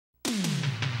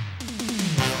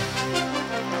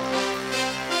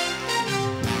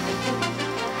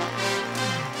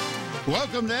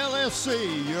Welcome to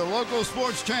LSC, your local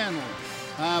sports channel.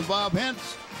 I'm Bob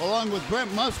Hentz, along with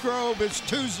Brent Musgrove. It's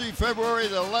Tuesday, February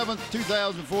the 11th,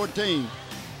 2014.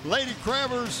 Lady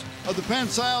Crabbers of the Penn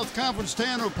South Conference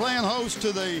 10 are playing host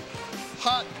to the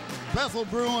hot Bethel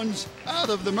Bruins out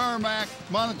of the Merrimack,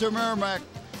 Monitor Merrimack.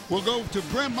 We'll go to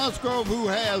Brent Musgrove, who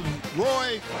has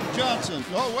Roy Johnson.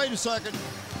 Oh, wait a second.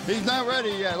 He's not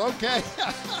ready yet. Okay.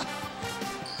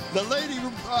 The Lady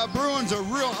Bruins are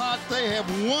real hot. They have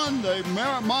won the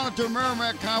Monitor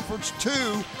Merrimack Conference 2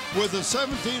 with a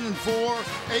 17-4,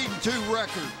 8-2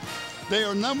 record. They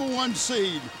are number 1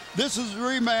 seed. This is a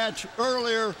rematch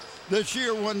earlier this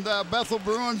year when the Bethel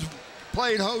Bruins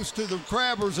played host to the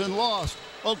Crabbers and lost.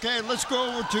 Okay, let's go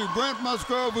over to Brent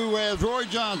Musgrove, who has Roy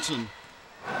Johnson.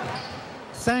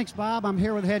 Thanks, Bob. I'm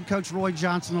here with head coach Roy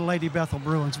Johnson of the Lady Bethel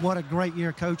Bruins. What a great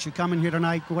year, coach. You come in here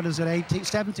tonight, what is it,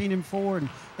 17-4 and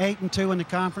 8-2 in the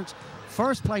conference.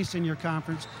 First place in your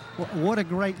conference. What a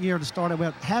great year to start it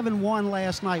with. Having won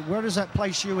last night, where does that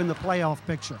place you in the playoff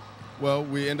picture? Well,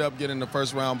 we end up getting the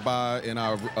first round bye in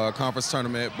our conference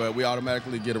tournament, but we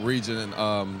automatically get a region,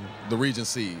 the region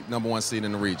seed, number 1 seed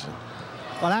in the region.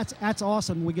 Well, that's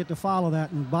awesome. We get to follow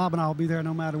that, and Bob and I will be there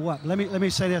no matter what. Let me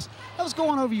say this. I was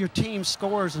going over your team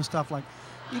scores and stuff like.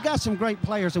 You got some great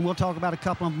players, and we'll talk about a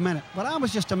couple of them in a minute. But I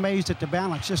was just amazed at the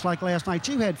balance, just like last night.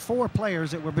 You had 4 players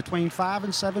that were between 5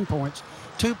 and 7 points,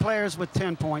 2 players with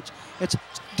 10 points. It's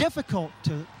difficult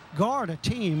to guard a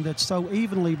team that's so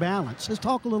evenly balanced. Let's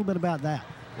talk a little bit about that.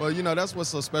 Well, you know, that's what's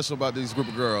so special about these group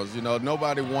of girls. You know,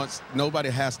 nobody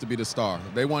has to be the star.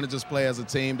 They want to just play as a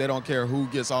team. They don't care who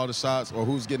gets all the shots or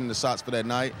who's getting the shots for that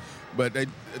night. But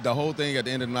the whole thing at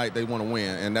the end of the night, they want to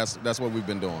win, and that's what we've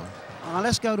been doing.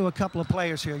 Let's go to a couple of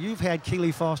players here. You've had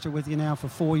Keely Foster with you now for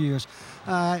 4 years.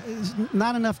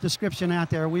 Not enough description out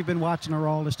there. We've been watching her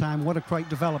all this time. What a great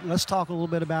development. Let's talk a little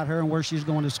bit about her and where she's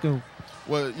going to school.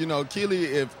 Well, you know, Keely,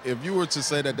 if you were to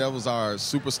say that was our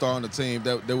superstar on the team,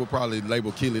 they would probably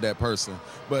label Keely that person.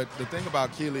 But the thing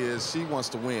about Keely is she wants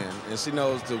to win, and she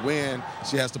knows to win,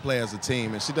 she has to play as a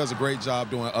team, and she does a great job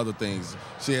doing other things.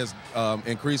 She has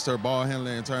increased her ball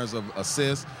handling in terms of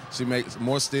assists. She makes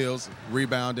more steals,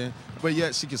 rebounding, but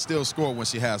yet she can still score when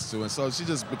she has to. And so she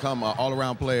just become an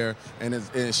all-around player, and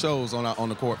it shows on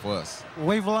the court for us.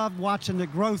 We've loved watching the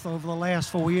growth over the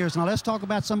last 4 years. Now let's talk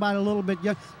about somebody a little bit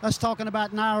young. Let's talk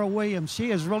about Naira Williams. She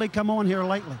has really come on here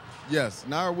lately. Yes,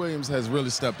 Naira Williams has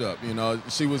really stepped up. You know,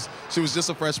 she was just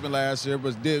a freshman last year,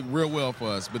 but did real well for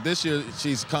us. But this year,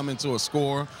 she's come into a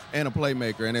scorer and a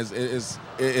playmaker, and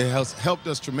it has helped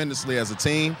us tremendously as a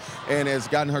team, and it's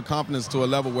gotten her confidence to a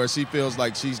level where she feels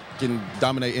like she can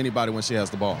dominate anybody when she has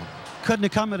the ball. Couldn't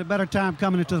have come at a better time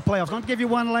coming into the playoffs. I'll give you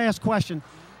one last question.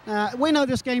 We know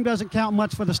this game doesn't count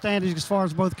much for the standings as far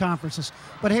as both conferences,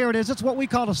 but here it is. It's what we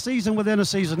call a season within a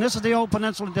season. This is the old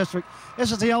Peninsula District.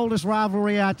 This is the oldest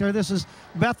rivalry out there. This is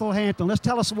Bethel Hampton. Let's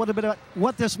tell us a little bit about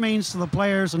what this means to the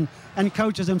players and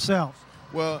coaches themselves.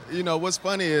 Well, you know, what's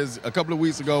funny is a couple of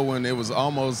weeks ago when it was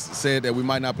almost said that we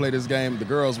might not play this game, the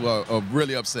girls were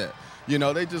really upset. You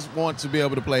know, they just want to be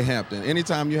able to play Hampton.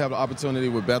 Anytime you have the opportunity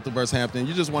with Bethel versus Hampton,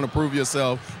 you just want to prove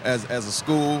yourself as a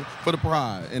school for the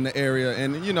pride in the area.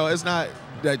 And, you know, it's not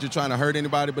that you're trying to hurt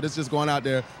anybody, but it's just going out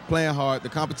there, playing hard. The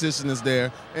competition is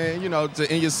there. And, you know, to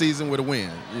end your season with a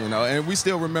win, you know. And we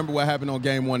still remember what happened on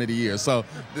game 1 of the year. So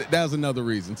that was another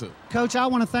reason, too. Coach, I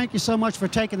want to thank you so much for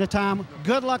taking the time.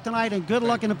 Good luck tonight and good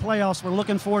luck in the playoffs. We're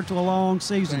looking forward to a long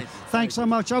season. Thanks so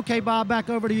much. Okay, Bob, back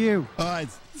over to you. All right.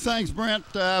 Thanks, Brent.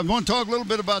 I want to talk a little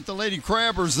bit about the Lady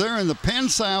Crabbers. They're in the Penn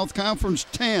South Conference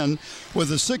 10 with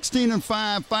a 16-5,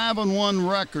 5-1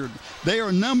 record. They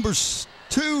are number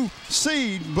 2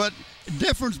 seed, but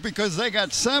difference because they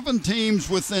got 7 teams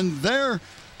within their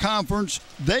conference.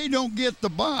 They don't get the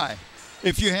bye.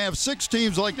 If you have 6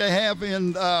 teams like they have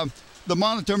in the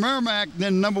Monitor Merrimack,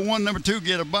 then number 1, number 2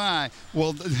 get a bye.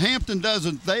 Well, Hampton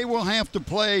doesn't. They will have to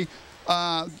play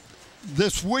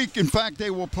this week. In fact, they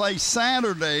will play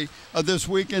Saturday of this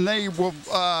week, and they will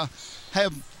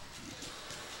have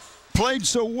played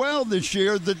so well this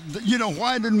year that, you know,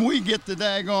 why didn't we get the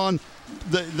daggone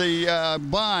the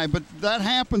bye? But that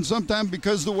happens sometimes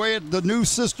because the way the new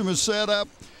system is set up.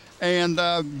 And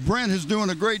Brent is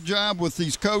doing a great job with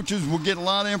these coaches. We'll get a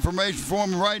lot of information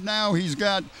from him. Right now, he's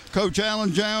got Coach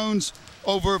Alan Jones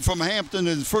over from Hampton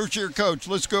as first-year coach.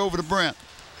 Let's go over to Brent.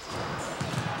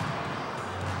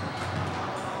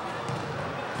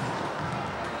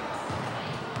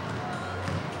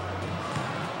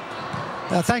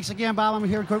 Thanks again, Bob. I'm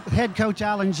here with head coach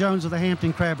Alan Jones of the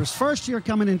Hampton Crabbers. First year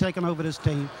coming and taking over this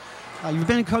team. You've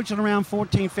been coaching around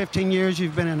 14, 15 years.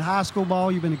 You've been in high school ball.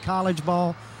 You've been in college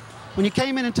ball. When you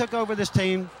came in and took over this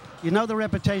team, You know the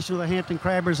reputation of the Hampton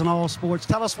Crabbers in all sports.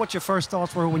 Tell us what your first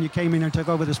thoughts were when you came in here and took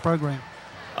over this program.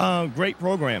 Great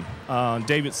program.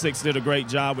 David Six did a great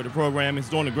job with the program. He's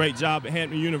doing a great job at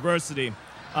Hampton University.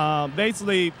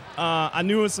 Basically, I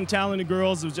knew it was some talented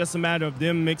girls. It was just a matter of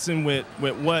them mixing with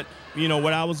what, what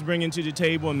I was bringing to the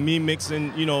table, and me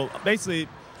mixing, basically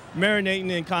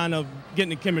marinating and kind of getting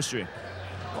the chemistry.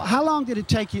 How long did it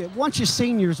take you, once your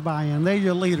seniors buy in, they're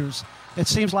your leaders, it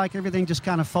seems like everything just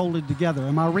kind of folded together.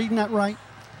 Am I reading that right?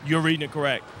 You're reading it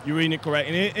correct. You're reading it correct.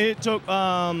 And it took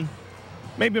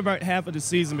maybe about half of the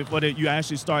season before you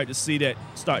actually started to see that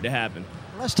start to happen.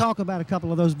 Let's talk about a couple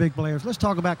of those big players. Let's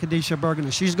talk about Kadisha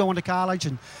Bergener. She's going to college,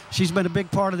 and she's been a big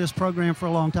part of this program for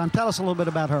a long time. Tell us a little bit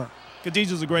about her.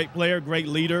 Kadisha's a great player, great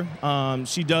leader.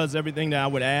 She does everything that I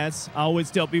would ask. I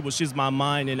always tell people she's my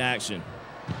mind in action.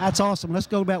 That's awesome. Let's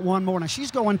go about one more. Now,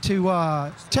 she's going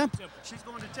to Temple. She's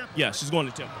going to Temple. Yeah, she's going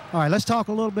to Temple. All right, let's talk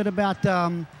a little bit about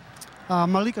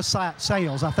Malika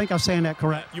Sales. I think I'm saying that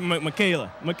correct.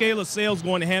 Michaela Sales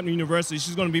going to Hampton University.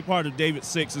 She's going to be part of David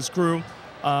Six's crew.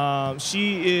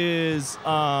 She is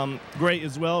great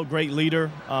as well, great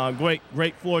leader,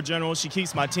 great floor general. She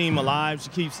keeps my team alive. She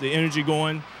keeps the energy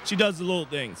going. She does the little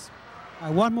things. All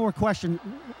right, one more question.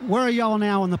 Where are y'all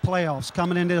now in the playoffs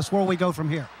coming into this? Where will we go from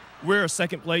here? We're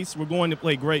second place. We're going to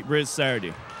play Great Bridge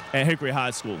Saturday at Hickory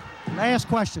High School. Last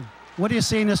question. What do you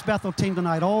see in this Bethel team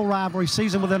tonight? All rivalry,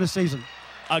 season within a season.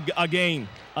 A game,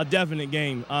 a definite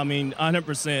game.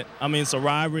 100%. It's a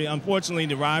rivalry. Unfortunately,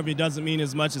 the rivalry doesn't mean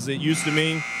as much as it used to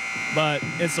mean, but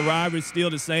it's a rivalry,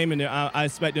 still the same, and I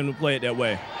expect them to play it that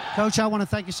way. Coach, I want to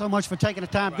thank you so much for taking the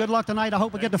time. Good luck tonight. I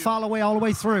hope we get to follow all the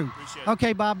way through.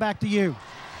 Okay, Bob, back to you.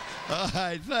 All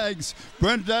right, thanks.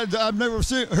 Brent, I've never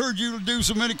heard you do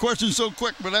so many questions so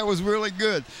quick, but that was really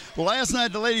good. Well, last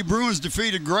night the Lady Bruins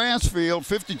defeated Grassfield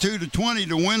 52-20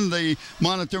 to win the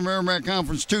Monitor Merrimack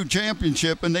Conference 2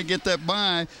 championship, and they get that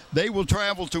bye. They will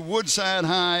travel to Woodside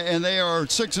High, and they are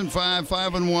 6-5,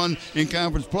 5-1 in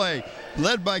conference play.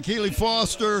 Led by Keely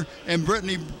Foster and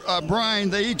Brittany Bryan,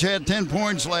 they each had 10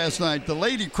 points last night. The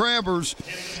Lady Crabbers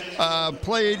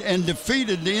played and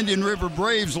defeated the Indian River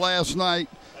Braves last night,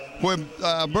 when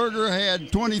Berger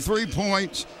had 23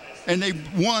 points, and they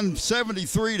won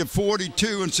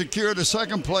 73-42 and secured a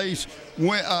second place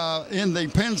in the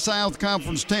Penn South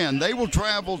Conference 10. They will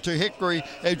travel to Hickory,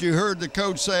 as you heard the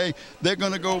coach say. They're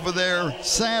going to go over there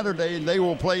Saturday, and they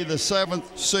will play the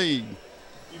 7th seed.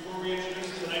 We're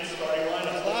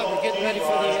getting ready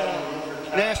for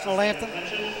the national anthem.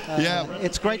 Yeah,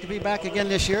 it's great to be back again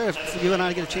this year. If you and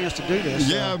I get a chance to do this.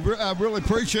 Yeah, I really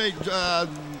appreciate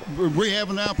we have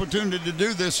an opportunity to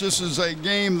do this. This is a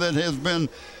game that has been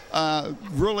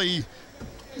really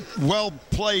well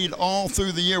played all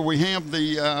through the year. We have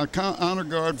the honor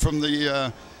guard from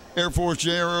the Air Force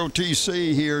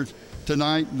JROTC here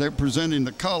tonight. They're presenting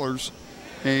the colors,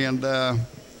 and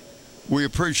we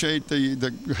appreciate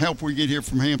the help we get here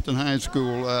from Hampton High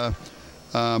School.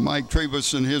 Mike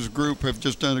Trebus and his group have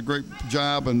just done a great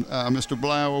job, and Mr.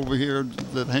 Blau over here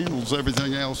that handles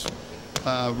everything else,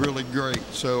 really great.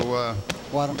 So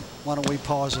why don't we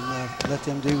pause and let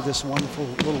them do this wonderful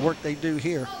little work they do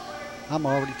here. I'm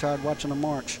already tired watching them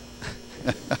march.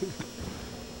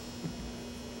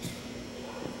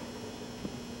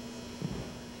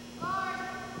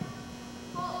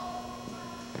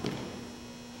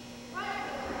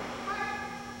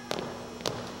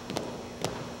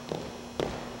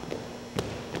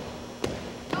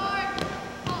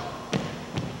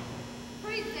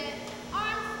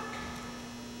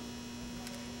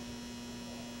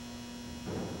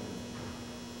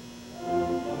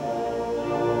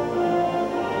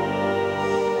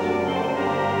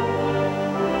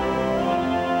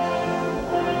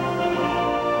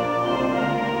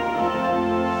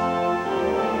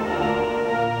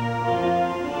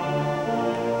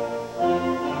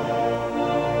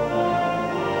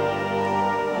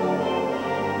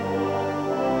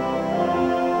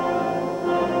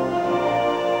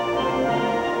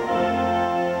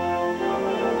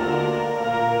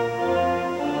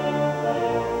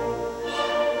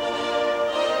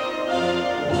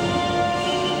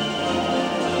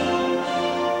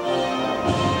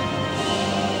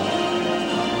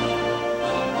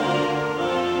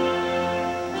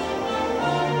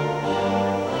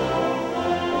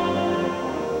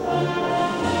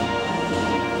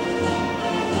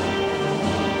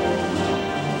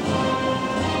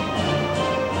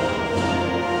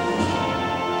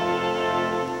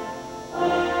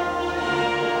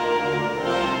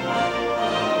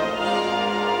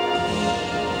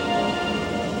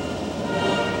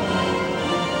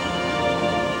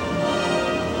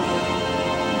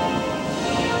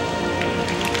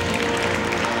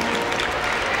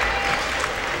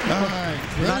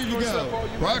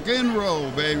 Rock and roll,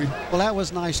 baby. Well, that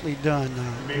was nicely done.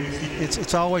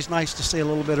 It's always nice to see a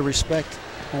little bit of respect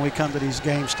when we come to these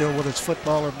games still, whether it's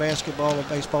football or basketball or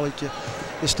baseball.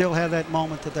 You still have that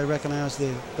moment that they recognize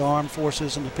the armed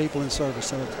forces and the people in service.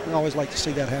 So we always like to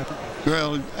see that happen.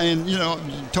 Well, and, you know,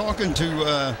 talking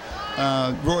to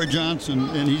Roy Johnson,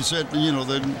 and he said, you know,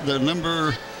 the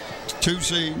number 2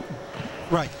 seed.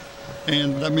 Right.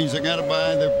 And that means they got to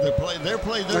buy. They're playing their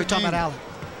game. Are you talking about Allen?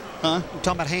 Huh? You're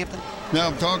talking about Hampton? No,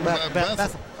 I'm talking about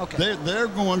Bethel. Okay.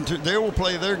 They will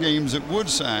play their games at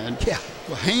Woodside. Yeah.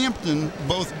 Well, Hampton,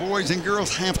 both boys and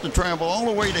girls have to travel all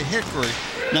the way to Hickory.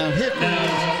 Now, Hickory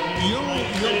is you're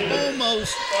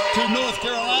almost to North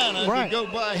Carolina right. to go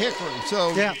by Hickory.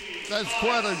 So yeah. That's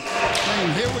quite a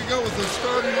thing. Here we go with the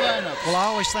starting lineup. Well, I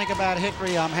always think about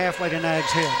Hickory. I'm halfway to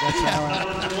Nag's Head. That's how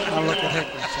I look at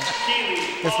Hickory.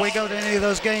 So if we go to any of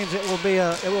those games, it will be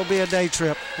a day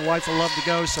trip. The wife will love to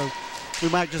go, so we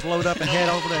might just load up and head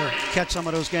over there, catch some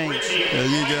of those games. There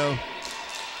you go.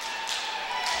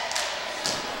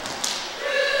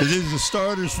 These are the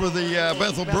starters for the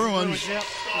Bethel Bruins. Yep.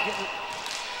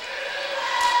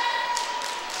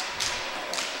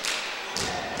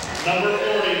 Number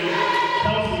 40,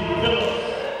 Kelsey Phillips.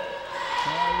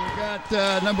 We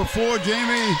got number 4,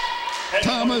 Jamie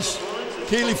Thomas,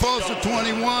 Keely Foster,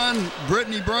 21,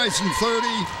 Brittany Bryson, 30,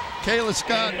 Kayla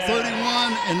Scott,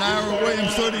 31, and Ira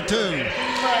Williams, 32.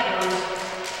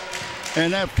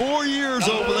 And that 4 years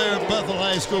over there at Bethel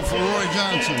High School for Roy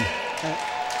Johnson.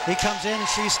 He comes in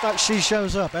and she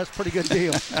shows up. That's a pretty good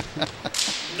deal.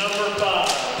 Number 5,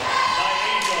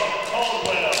 Naima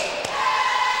Caldwell.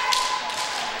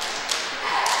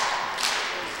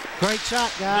 Great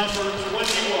shot, guys. Number 21.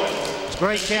 It's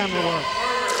great camera work.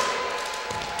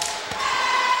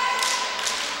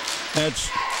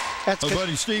 That's That's my good.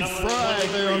 buddy Steve Fry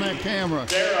there on that camera.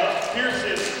 Sarah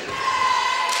Pearson.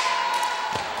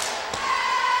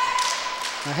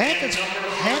 Now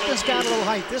Hampton's got a little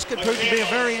height. This could prove to be a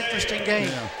very interesting game.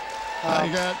 Yeah. I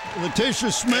got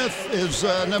Letitia Smith is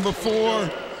number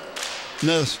 4.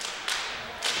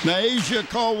 Naisha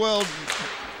Caldwell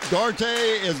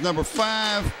Darte is number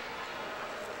 5.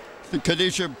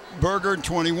 Kadisha Berger,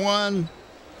 21.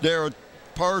 Dara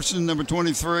Parson, number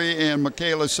 23. And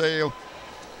Michaela Sale,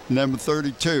 number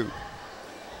 32.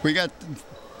 We got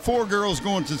 4 girls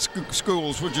going to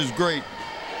schools, which is great.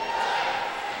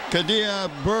 Kadia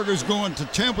Berger's going to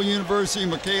Temple University.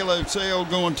 Michaela Sale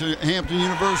going to Hampton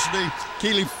University.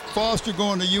 Keely Foster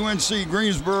going to UNC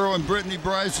Greensboro. And Brittany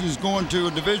Bryson is going to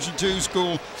a Division II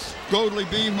school, Godley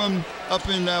Beamham, up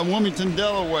in Wilmington,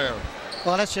 Delaware.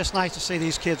 Well, that's just nice to see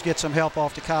these kids get some help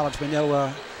off to college. We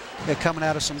know they're coming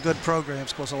out of some good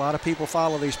programs because a lot of people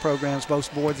follow these programs,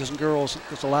 both boys and girls.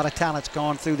 There's a lot of talent's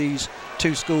gone through these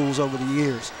 2 schools over the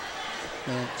years.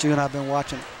 June and I have been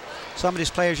watching. Some of these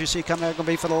players you see coming out are going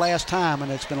to be for the last time,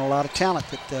 and it's been a lot of talent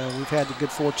that we've had the good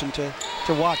fortune to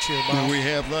watch here. And we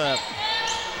have that.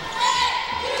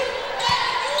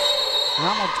 And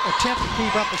I'm going to attempt to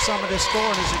keep up with some of this scoring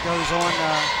as it goes on.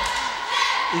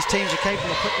 These teams are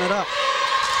capable of putting it up.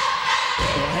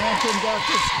 Well, Hampton got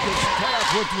this tap,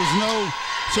 which was no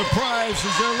surprise,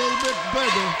 as they're a little bit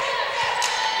bigger.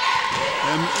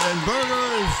 And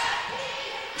Berger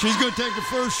she's going to take the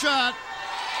first shot.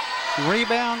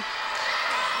 Rebound.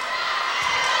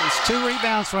 It's 2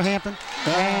 rebounds for Hampton.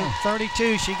 And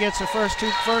 32, she gets her first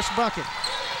bucket.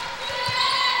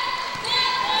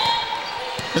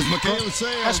 That's Michaela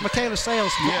Sales. That's Michaela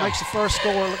Sales makes the first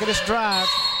score. Look at this drive.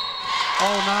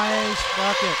 Oh, nice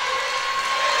bucket.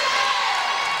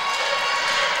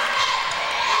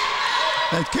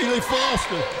 That's Keely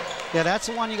Foster. Yeah, that's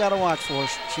the one you got to watch for.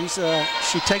 She'll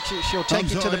take you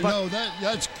to the bucket. No,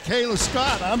 that's Kayla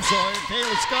Scott. I'm sorry,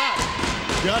 Kayla Scott.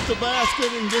 Got the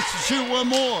basket and gets to shoot one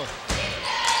more.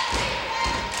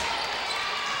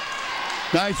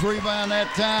 Nice rebound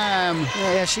that time.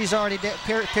 Yeah, she's already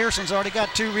Pearson's already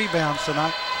got 2 rebounds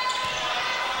tonight.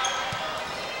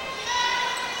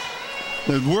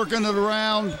 They're working it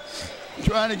around,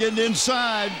 trying to get it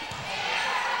inside.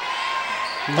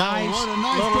 Nice, what a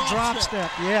nice little drop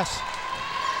step. Yes.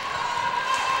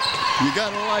 You got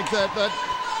to like that.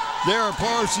 Dara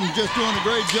Parsons just doing a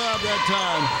great job that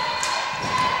time.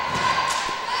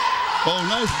 Oh,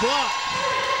 nice block.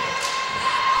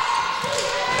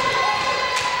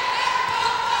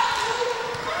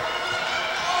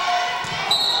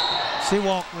 She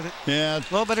walked with it. Yeah. A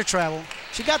little bit of travel.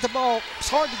 She got the ball. It's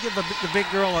hard to give the big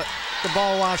girl the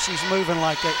ball while she's moving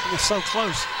like that. It's so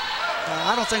close.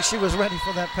 I don't think she was ready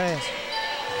for that pass.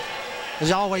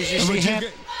 As always, you see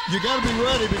you got to be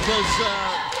ready because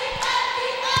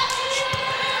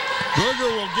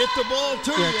Berger will get the ball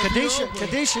to Yeah, you.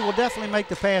 Kadisha will definitely make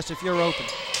the pass if you're open.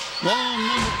 Long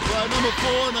number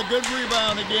 4 and a good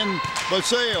rebound again by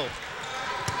Sale.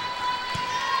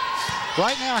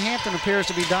 Right now, Hampton appears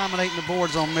to be dominating the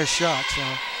boards on missed shots.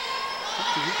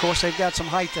 Of course, they've got some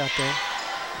height out there.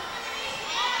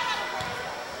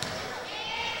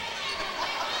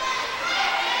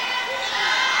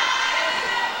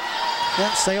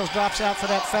 Yep, Sales drops out for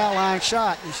that foul line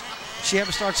shot. If she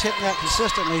ever starts hitting that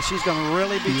consistently, she's going to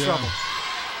really be trouble.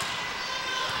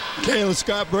 Kayla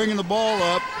Scott bringing the ball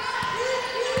up.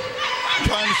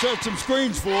 Trying to set some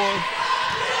screens for her.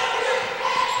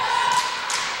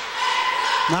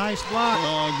 Nice block.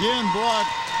 Again, block.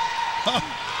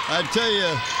 I tell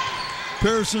you,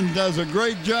 Pearson does a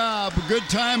great job. Good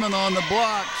timing on the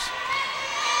blocks.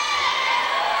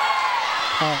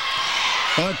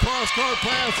 A cross-court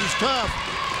pass is tough.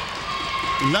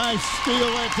 Nice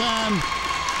steal that time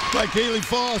by Kaylee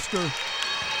Foster.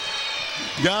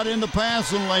 Got in the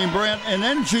passing lane, Brent, and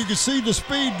then she could see the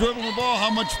speed dribbling the ball, how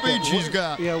much speed she's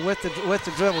got. Yeah, with the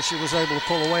dribble, she was able to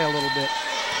pull away a little bit.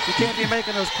 You can't be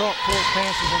making those court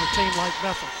passes on a team like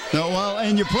Bethel. No, well,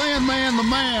 and you're playing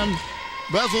man-to-man.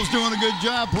 Bethel's doing a good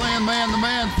job playing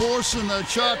man-to-man, forcing a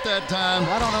shot that time.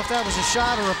 I don't know if that was a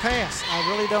shot or a pass. I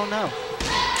really don't know.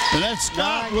 And that's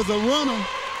Scott with a runner.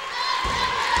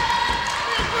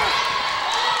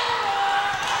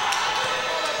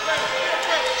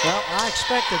 Well, I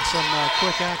expected some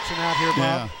quick action out here,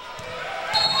 Bob. Yeah.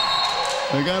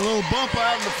 They got a little bump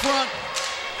out in the front.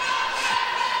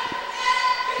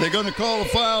 They're going to call a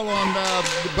foul on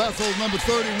Bethel, number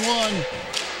 31.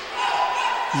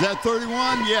 Is that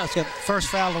 31? Yes. Yeah, first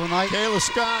foul of the night. Kayla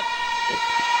Scott.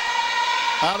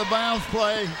 Out of bounds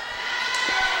play.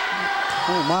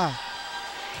 Oh, my.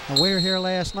 And we were here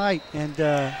last night, and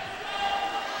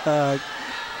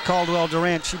Caldwell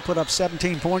Durant, she put up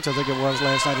 17 points, I think it was,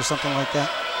 last night or something like that.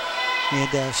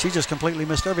 And she just completely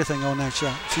missed everything on that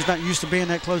shot. She's not used to being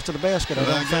that close to the basket, I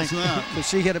don't think. Not. But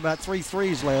she hit about 3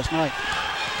 threes last night.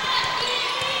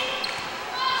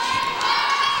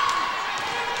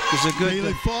 It's a good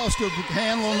Neely Foster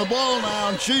handling the ball now,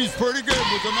 and she's pretty good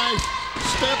with a nice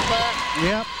step back.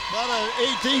 Yep. About an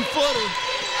 18-footer.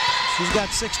 She's got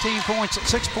 16 points,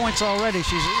 6 points already.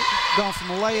 She's gone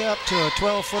from a layup to a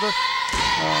 12-footer.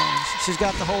 She's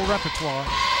got the whole repertoire.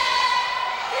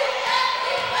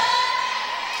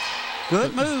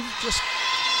 Good move.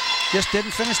 Just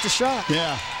didn't finish the shot.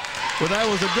 Yeah. Well, that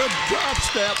was a good drop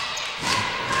step.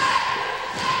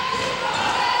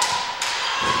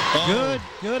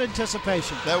 Good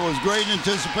anticipation. That was great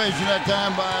anticipation that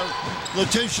time by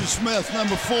Letitia Smith,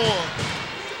 number 4.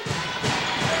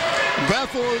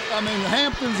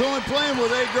 Hampton's only playing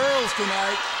with 8 girls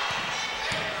tonight.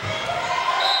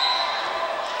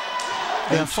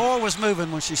 Yeah, 4 was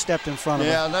moving when she stepped in front of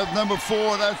her. Yeah, that's number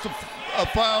 4. That's a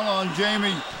foul on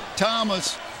Jamie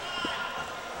Thomas,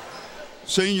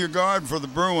 senior guard for the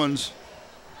Bruins.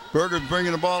 Berger's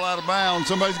bringing the ball out of bounds.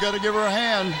 Somebody's got to give her a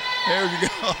hand. There you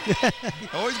go.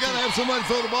 Always got to have somebody to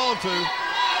throw the ball to.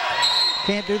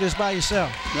 Can't do this by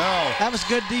yourself. No. That was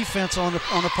good defense on the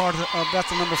part of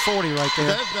Bethel number 40 right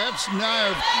there. That's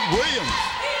Nia Williams.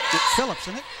 Phillips,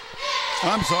 isn't it?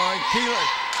 I'm sorry, Keeler.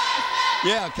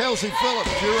 Yeah, Kelsey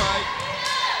Phillips, you're right.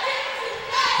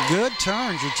 Good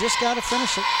turns. You just got to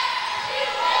finish it.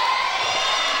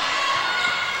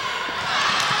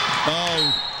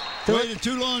 Oh, waited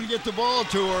too long to get the ball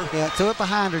to her. Yeah, threw it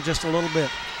behind her just a little bit.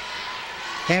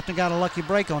 Hampton got a lucky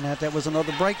break on that. That was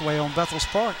another breakaway on Bethel's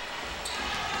part.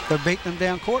 They're beating them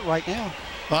down court right now.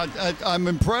 I'm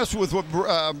impressed with what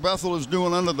Bethel is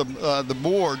doing under the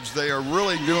boards. They are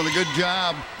really doing a good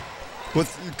job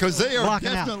because they are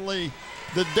definitely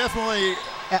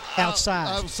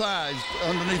outsized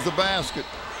underneath the basket.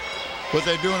 But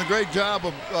they're doing a great job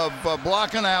of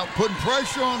blocking out, putting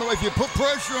pressure on the. If you put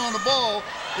pressure on the ball,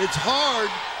 it's hard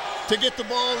to get the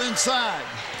ball inside.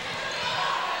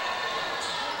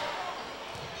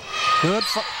 Good.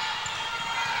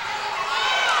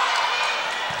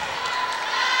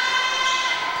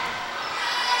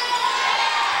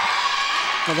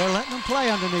 Well, they're letting them play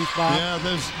underneath, Bob. Yeah,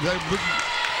 there's a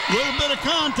little bit of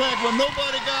contact when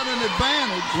nobody got an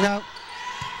advantage. No.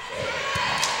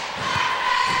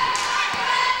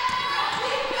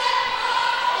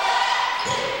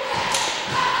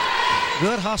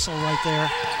 Good hustle right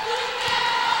there.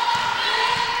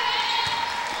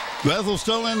 Bethel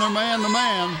still in their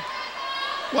man-to-man.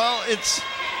 Well, it's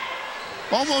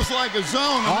almost like a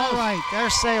zone. All right,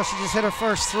 there's Sale. She just hit her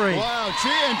first 3. Wow,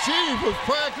 she was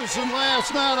practicing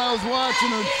last night. I was watching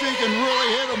her. She can really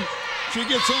hit them. She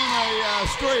gets on a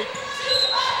streak.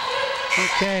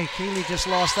 Okay, Keeley just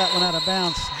lost that one out of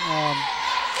bounds.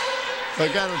 They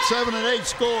got a 7-8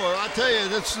 score. I tell you,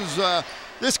 this is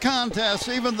this contest,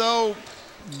 even though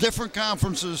different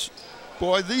conferences,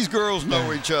 boy, these girls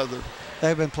know each other.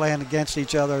 They've been playing against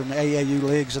each other in the AAU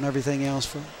leagues and everything else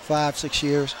for 5-6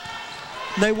 years.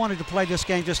 They wanted to play this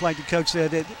game just like the coach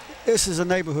said. This is a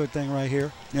neighborhood thing right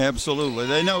here. Absolutely.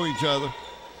 They know each other.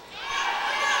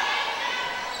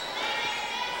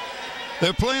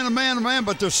 They're playing a man-to-man,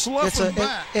 but they're sloughing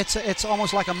back. It's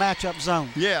almost like a matchup zone.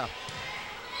 Yeah.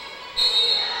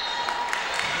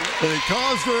 And it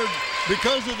caused her,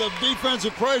 because of the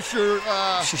defensive pressure.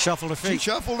 She shuffled her feet. She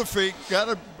shuffled her feet,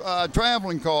 got a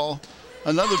traveling call,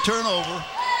 another turnover.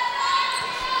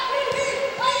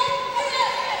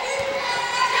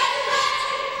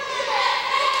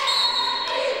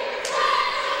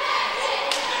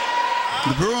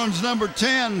 The Bruins number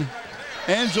 10,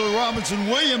 Angela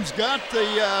Robinson-Williams, got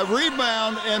the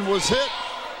rebound and was hit,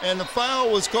 and the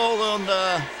foul was called on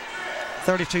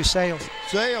 32 Sales.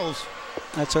 Sales.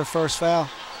 That's her first foul.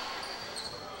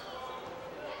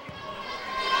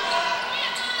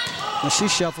 And she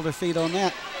shuffled her feet on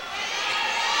that.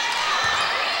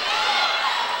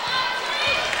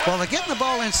 Well, they're getting the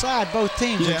ball inside, both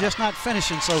teams. They're just not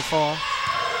finishing so far.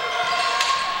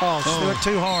 Oh, she threw it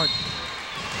too hard.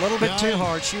 A little bit too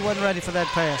hard. She wasn't ready for that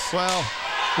pass. Well,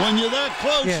 when you're that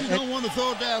close, you don't want to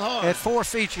throw it that hard. At 4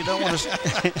 feet, you don't want to.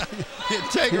 You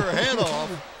take her head off.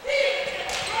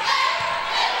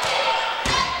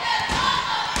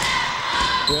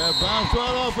 Yeah, bounced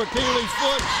right off of Keeley's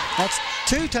foot. That's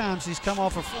 2 times she's come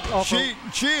off her.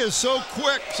 She is so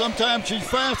quick. Sometimes she's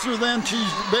faster than she's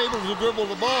able to dribble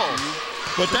the ball.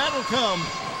 But that'll come.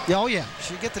 Oh, yeah.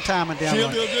 She'll get the timing down.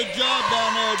 She'll do a good job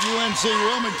down there at UNC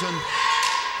Wilmington.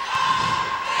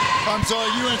 I'm sorry,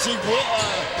 UNC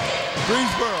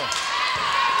Greensboro.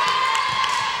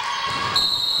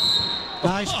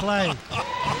 Nice play.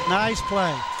 Nice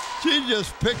play. She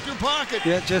just picked her pocket.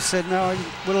 Yeah, just said, no,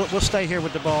 we'll stay here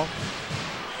with the ball.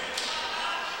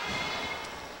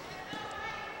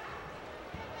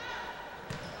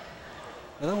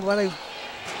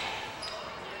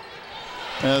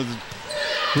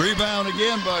 Rebound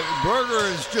again, but Berger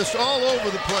is just all over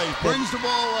the place. Brings the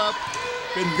ball up,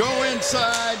 can go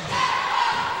inside,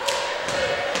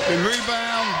 can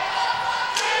rebound.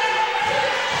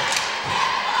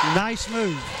 Nice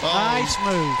move. Nice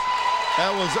move.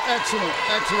 That was excellent,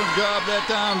 excellent job that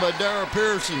time by Dara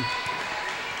Pearson.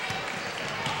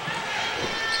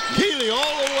 Keeley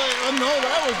all the way. Oh, no,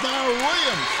 that was Dara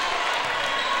Williams.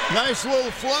 Nice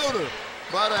little floater,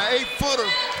 about an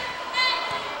 8-footer.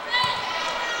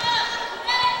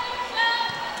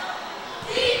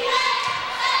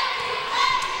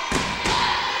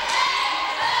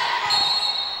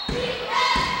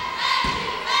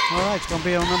 All right, it's going to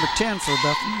be on number 10 for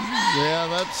Bethel. Yeah,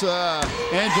 that's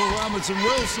Angela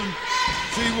Robinson-Wilson.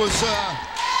 She was,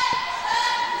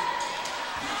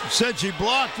 said she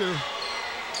blocked her.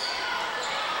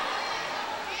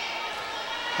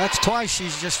 That's twice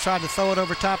she's just tried to throw it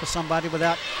over top of somebody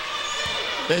without.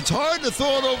 It's hard to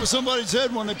throw it over somebody's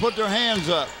head when they put their hands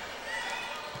up.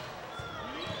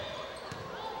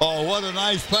 Oh, what a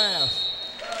nice pass.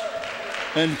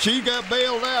 And she got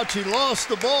bailed out. She lost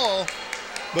the ball.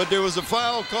 But there was a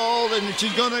foul called, and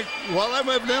she's going to, well,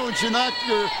 evidently she hit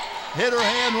her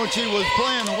hand when she was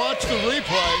playing. Watch the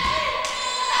replay.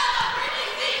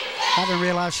 I didn't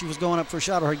realize she was going up for a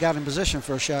shot or had got in position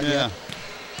for a shot yet.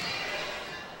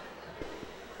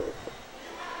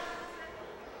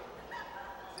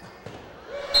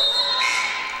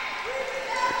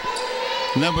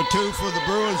 Number 2 for the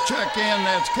Bruins check in,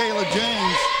 that's Kayla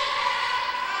James.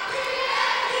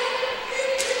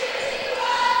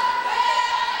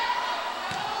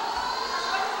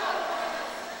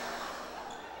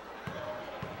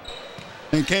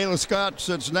 And Kayla Scott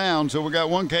sits down, so we got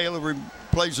one Kayla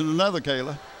replacing another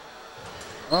Kayla.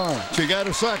 Oh. She got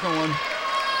her second one.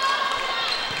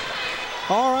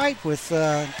 All right, with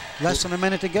less than a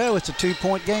minute to go, it's a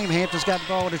 2-point game. Hampton's got the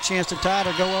ball with a chance to tie it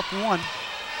or go up 1.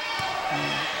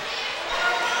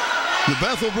 The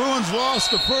Bethel Bruins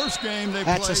lost the first game they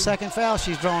played. That's the second foul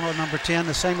she's drawn on number 10.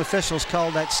 The same officials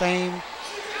called that same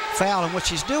foul. And what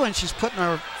she's doing, she's putting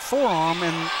her forearm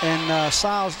in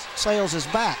Sales'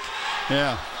 back.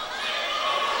 Yeah.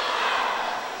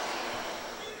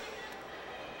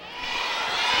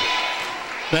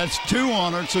 That's 2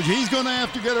 on her, so he's going to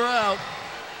have to get her out.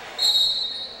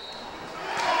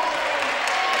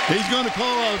 He's going to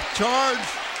call a charge,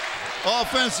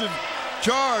 offensive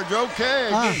charge. Okay.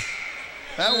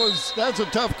 That's a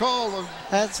tough call.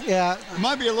 Yeah.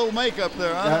 Might be a little makeup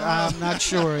there. I'm not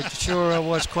sure. It sure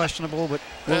was questionable, but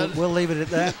we'll leave it at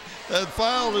that. That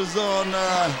foul is on.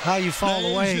 How you fall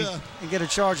away and get a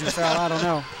charging foul, I don't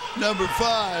know. Number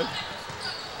 5.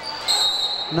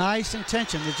 Nice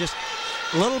intention. It's just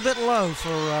a little bit low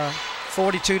for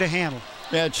 42 to handle.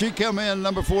 Yeah, she come in.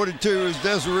 Number 42 is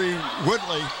Desiree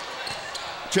Whitley.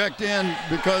 Checked in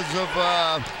because of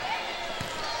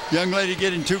young lady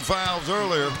getting 2 fouls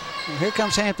earlier. And here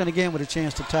comes Hampton again with a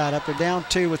chance to tie it up. They're down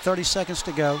 2 with 30 seconds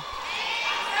to go.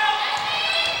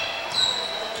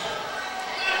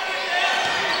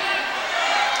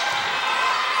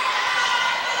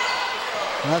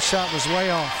 That shot was way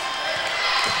off.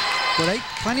 But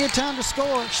plenty of time to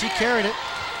score. She carried it.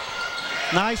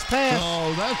 Nice pass.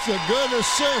 Oh, that's a good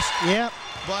assist. Yep.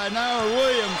 By Naira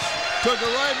Williams. Took it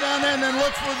right down in and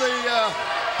looked for the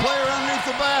player underneath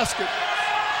the basket.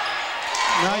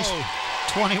 Nice.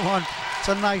 21. It's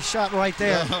a nice shot right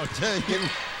there. I'll tell you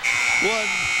what.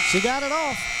 She got it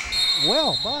off.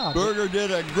 Well, Bob. Berger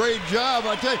did a great job,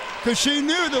 I tell you, because she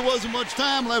knew there wasn't much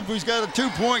time left. We've got a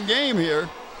 2-point game here.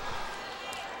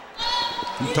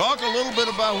 Talk a little bit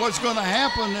about what's going to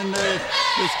happen in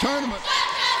this tournament.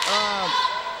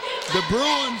 The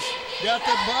Bruins got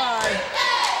the bye.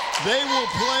 They will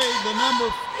play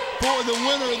the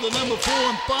winner of the number 4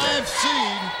 and 5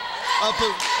 seed up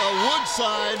at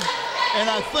Woodside, and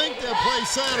I think they'll play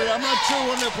Saturday. I'm not sure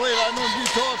when they'll play. I know you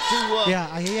talked to.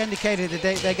 Yeah, he indicated that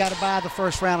they got to bye the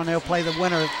first round, and they'll play the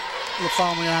winner the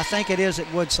following. And I think it is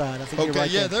at Woodside. I think you're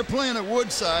right there. They're playing at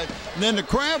Woodside. And then the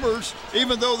Crabbers,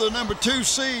 even though they're number 2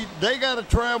 seed, they got to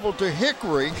travel to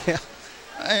Hickory. Yeah.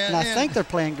 And I think they're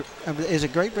playing. Is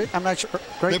it Great Bridge? I'm not sure.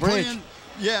 Great Bridge.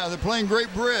 They're playing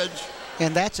Great Bridge.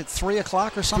 And that's at 3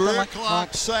 o'clock or something 3 like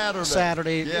o'clock Saturday.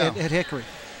 Saturday at Hickory.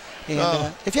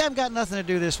 And if you haven't got nothing to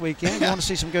do this weekend, you want to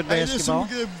see some good basketball.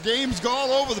 There's some good games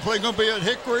all over the place. Going to be at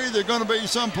Hickory. They're going to be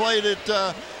some played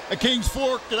at Kings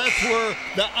Fork. That's where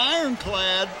the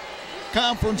Ironclad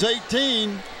Conference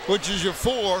 18, which is your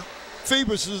 4,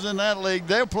 Phoebus is in that league.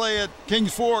 They'll play at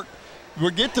Kings Fork.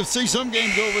 We'll get to see some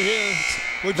games over here,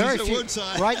 which is at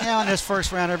Woodside. Right now in this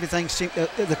first round, everything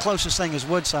the closest thing is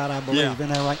Woodside, I believe. Yeah. Isn't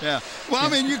that right? Yeah. Well, I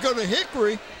mean, you go to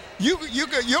Hickory, you're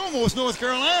almost North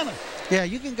Carolina. Yeah,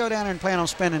 you can go down there and plan on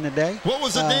spending the day. What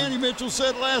was it Danny Mitchell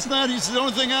said last night? He said, the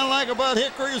only thing I like about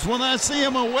Hickory is when I see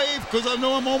him, I wave because I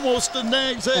know I'm almost to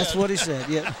Nag's head. That's what he said,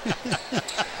 yeah.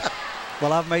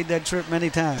 Well, I've made that trip many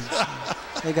times.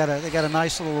 They got a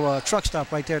nice little truck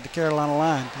stop right there at the Carolina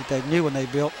line that they knew when they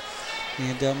built.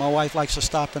 And my wife likes to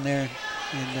stop in there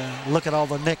and look at all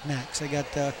the knickknacks. They got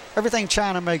everything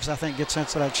China makes, I think, gets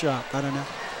into that shop. I don't know.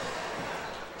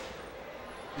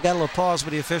 We got a little pause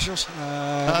with the officials.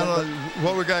 I don't know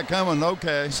what we got coming.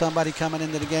 Okay. Somebody coming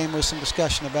into the game with some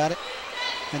discussion about it.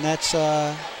 And that's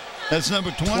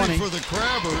number 20 for the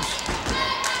Crabbers.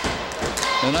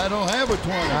 And I don't have a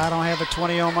 20. I don't have a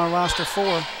 20 on my roster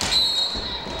 4.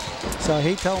 So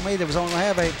he told me there was only going to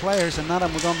have 8 players, and none of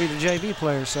them were going to be the JV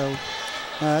players. So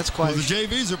that's quite. Well, the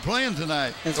JVs are playing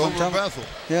tonight over at Bethel.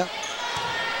 Yeah.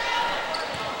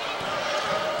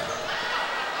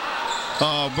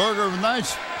 Berger,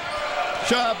 nice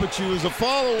shot, but she was a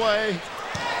fall away.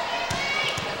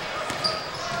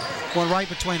 One right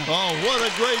between them. Oh, what a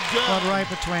great job. One right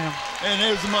between them. And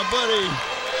here's my buddy,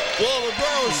 Walter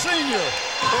Brower Sr.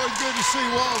 Always good to see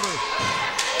Walter.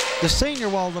 The senior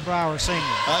Walter Brower Sr.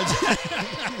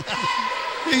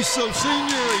 He's so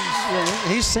senior.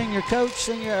 He's senior coach,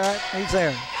 he's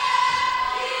there.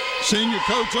 Senior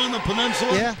coach on the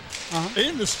peninsula? Yeah.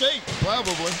 In the state,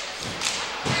 probably.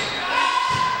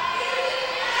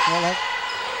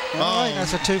 Well,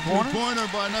 that's a 2-pointer. 2-pointer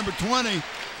by number 20.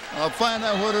 I'll find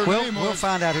out what her name was. We'll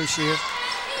find out who she is.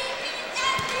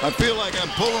 I feel like I'm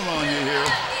pulling on you here.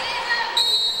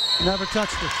 Never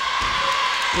touched her.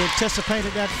 He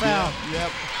anticipated that foul.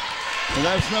 Yep. And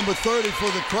that's number 30 for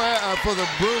the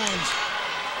Bruins.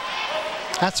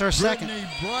 That's her second. Brittany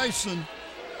Bryson.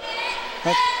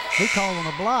 He called on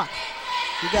a block.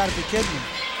 You got to be kidding me.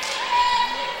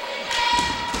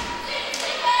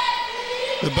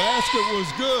 The basket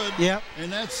was good. Yep.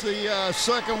 And that's the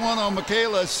second one on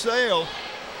Michaela Sale.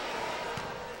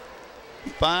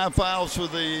 5 fouls for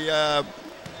the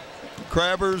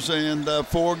Crabbers and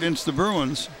 4 against the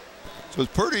Bruins. So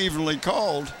it's pretty evenly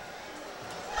called.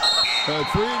 The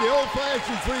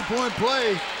old-fashioned 3-point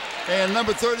play. And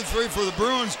number 33 for the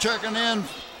Bruins checking in,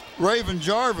 Raven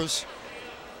Jarvis.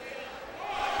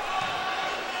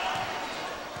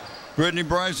 Brittany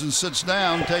Bryson sits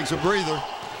down, takes a breather.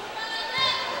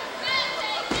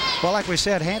 Well, like we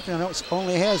said, Hampton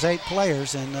only has 8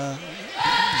 players, and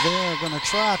they're going to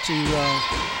try to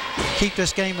keep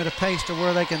this game at a pace to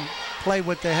where they can play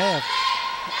what they have.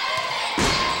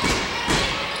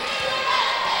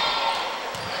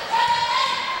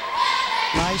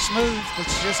 Nice move, but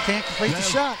she just can't complete the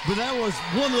shot. But that was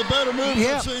one of the better moves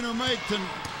Yep. I've seen her make.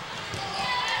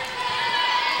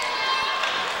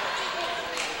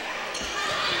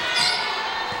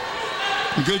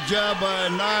 Good job by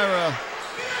Naira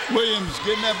Williams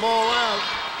getting that ball out.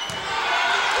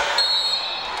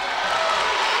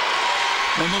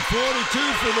 Number 42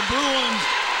 for the Bruins,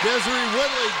 Desiree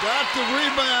Whitley got the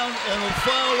rebound and a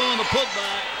foul on the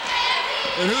putback.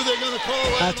 And who they going to call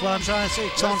that? That's what I'm trying to see.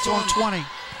 It's on 20.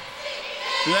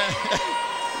 Yeah.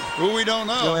 Who we don't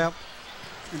know. Yep.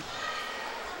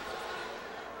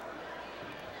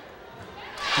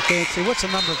 I can't see. What's the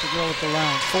number of the girl at the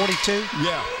line? 42?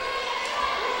 Yeah.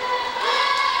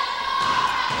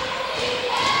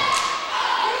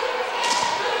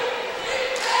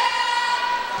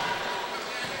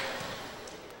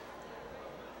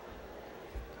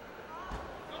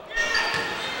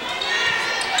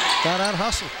 Got out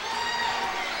hustle.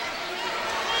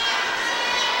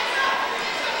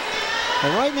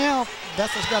 But right now,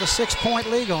 Bethel's got a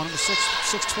 6-point lead on them.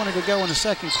 6:20 to go in the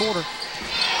second quarter,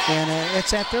 and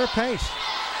it's at their pace.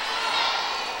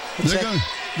 They're going.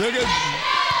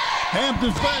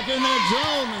 Hampton's back in that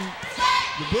zone, and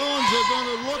the Bruins are going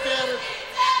to look at it,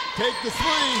 take the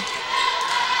three.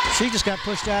 She just got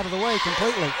pushed out of the way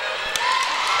completely.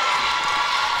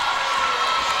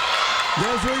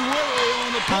 Desiree Whitley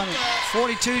on the putback.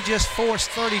 42 just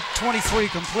forced 23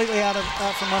 completely out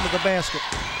from under the basket.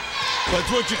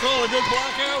 That's what you call a good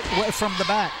blockout? From the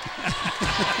back.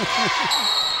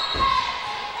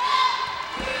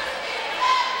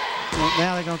 Well,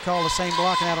 now they're going to call the same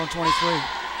blocking out on 23.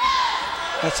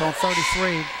 That's on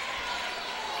 33.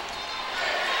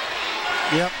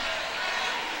 Yep.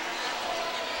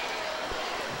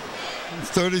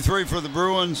 It's 33 for the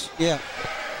Bruins. Yeah.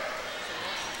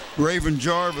 Raven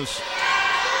Jarvis.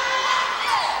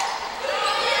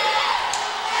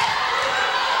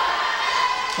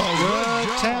 Oh,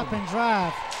 Good tap and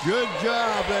drive. Good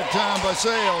job that time by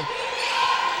Sale.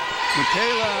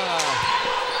 Michaela.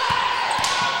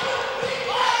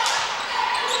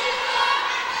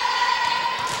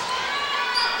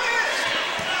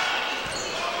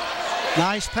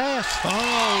 Nice pass.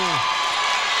 Oh.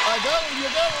 You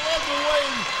got to love the way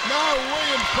now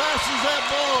Williams passes that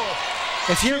ball.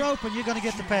 If you're open, you're going to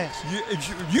get the pass.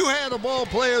 You had a ball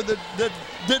player that did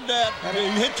that. He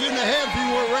hit you in the head if you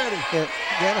weren't ready.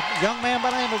 Got a young man by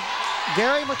the name of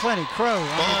Gary McClenny, Crow.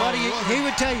 He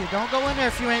would tell you, don't go in there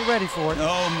if you ain't ready for it.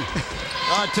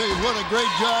 I tell you, what a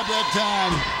great job that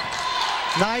time.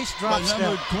 Nice drop step.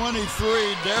 Number 23,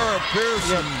 Dara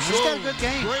Pearson. Yeah, she's got a good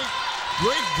game.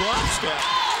 Great drop step.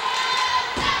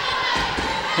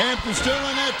 Hampton still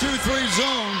in that 2-3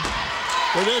 zone.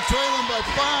 But they're trailing by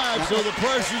 5, so the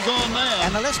pressure's on them.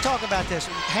 And now let's talk about this.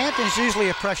 Hampton's usually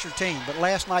a pressure team, but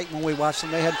last night when we watched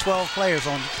them, they had 12 players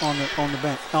on the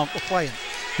bench playing.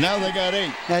 Now they got 8.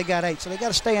 Now they got 8, so they got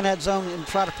to stay in that zone and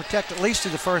try to protect at least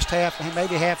through the first half and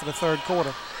maybe half of the third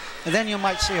quarter, and then you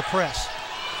might see a press.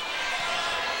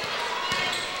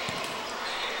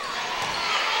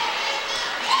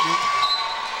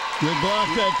 Good block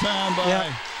that time by.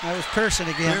 That was Pearson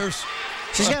again.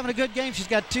 She's having a good game. She's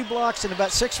got 2 blocks and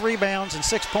about 6 rebounds and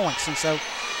 6 points. And so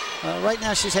right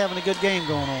now she's having a good game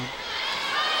going on.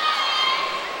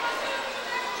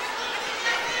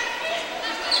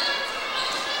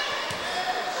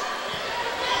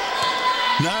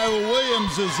 Nyla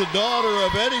Williams is the daughter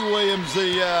of Eddie Williams,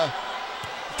 the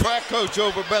track coach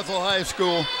over at Bethel High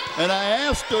School. And I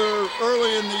asked her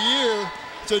early in the year,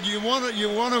 said, you want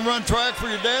to run track for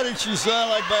your daddy? She said, I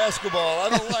like basketball. I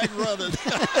don't like running.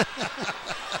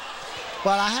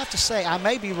 Well, I have to say, I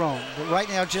may be wrong, but right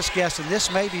now, just guessing,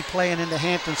 this may be playing into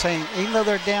Hampton, saying, even though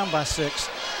they're down by 6,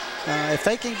 if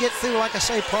they can get through, like I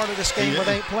say, part of this game with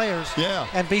 8 players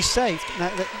and be safe.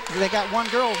 Now, they got one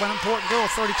important girl,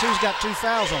 32's got 2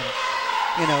 fouls on her.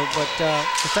 But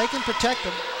if they can protect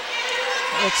them,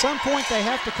 at some point they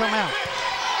have to come out.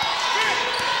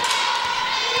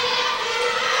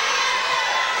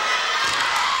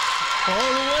 All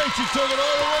the way, she took it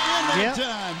all the way in that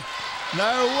time.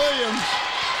 Nyla Williams,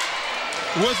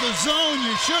 with the zone,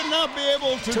 you should not be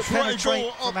able to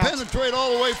penetrate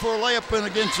all the way for a layup in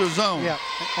against the zone. Yeah,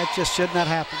 that just should not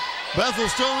happen.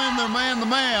 Bethel's still in there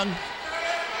man-to-man.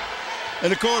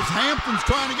 And, of course, Hampton's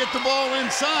trying to get the ball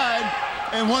inside.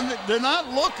 And when they're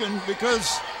not looking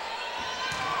because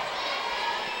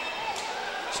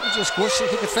she just wished he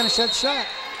could finish that shot.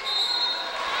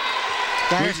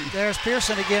 There's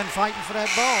Pearson again fighting for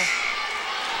that ball.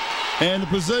 And the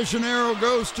possession arrow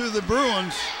goes to the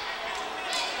Bruins.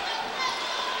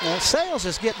 Sales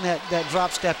is getting that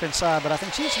drop step inside, but I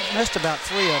think she's missed about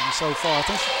 3 of them so far. I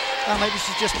think maybe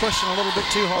she's just pushing a little bit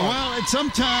too hard. Well, and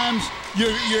sometimes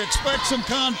you expect some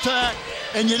contact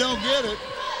and you don't get it.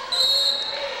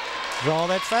 Draw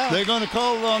that foul. They're going to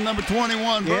call it on number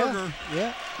 21, Berger.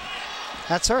 Yeah,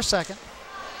 that's her second.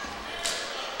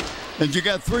 And you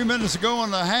got 3 minutes to go in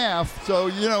the half. So,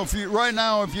 you know, if you're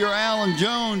Alan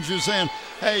Jones, you're saying,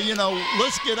 hey, you know,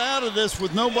 let's get out of this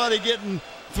with nobody getting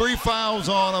 3 fouls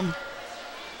on them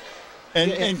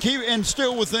and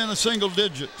still within a single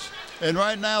digits. And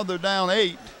right now they're down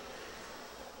 8.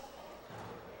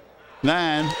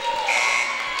 9.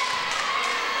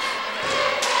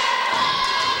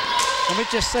 Let me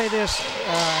just say this.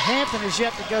 Hampton is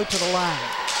yet to go to the line.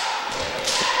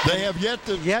 They have yet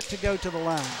to go to the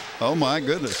line. Oh, my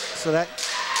goodness. So that.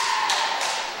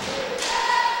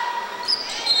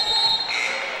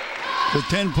 The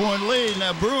 10-point lead.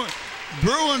 Now,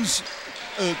 Bruins,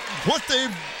 what they're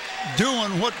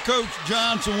doing, what Coach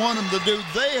Johnson wanted them to do,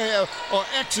 they are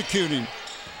executing.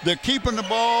 They're keeping the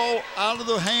ball out of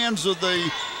the hands of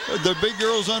the big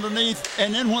girls underneath,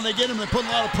 and then when they get them, they're putting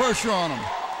a lot of pressure on them.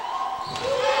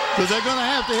 So they're going to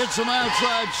have to hit some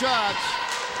outside shots.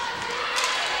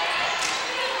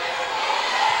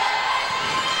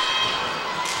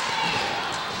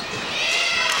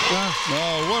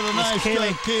 Oh, what a nice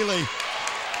job, Keeley.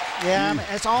 Yeah, I mean,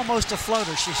 it's almost a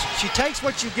floater. She takes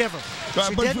what you give her. Right,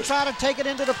 she didn't try to take it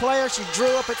into the player. She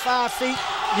drew up at 5 feet,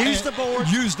 used the board.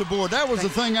 Used the board. That was the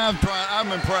thing I'm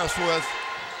impressed with.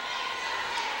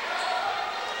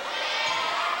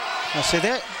 Now see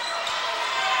that.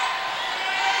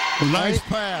 A nice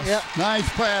pass. Yep. Nice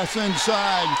pass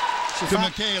inside to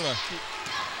Michaela.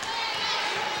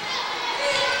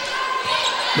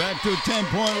 Back to a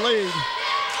 10-point lead.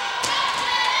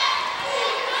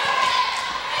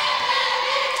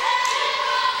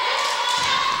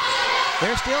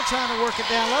 They're still trying to work it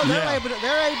down low. They're able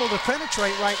to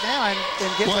penetrate right now and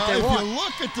get what they want. If you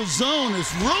look at the zone,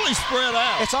 it's really spread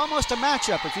out. It's almost a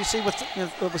matchup. If you see with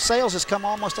Sales has come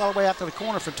almost all the way out to the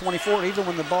corner for 24, even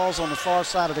when the ball's on the far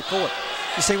side of the court.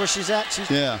 You see where she's at?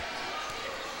 Yeah.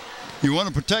 You want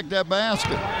to protect that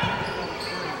basket.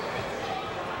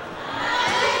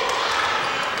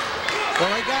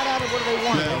 Well, they got out of what they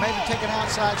wanted. They made them take an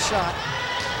outside shot.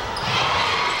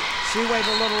 She waited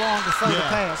a little long to throw the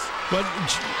pass. But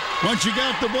once you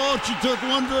got the ball, she took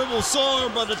one dribble, saw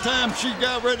her. By the time she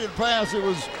got ready to pass, it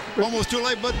was almost too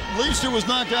late. But at least it was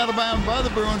knocked out of bounds by the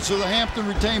Bruins, so the Hampton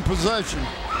retained possession.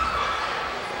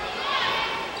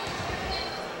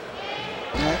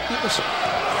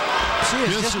 She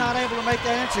is just not able to make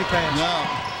that entry pass. No.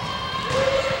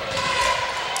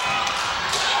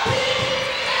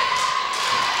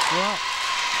 Well,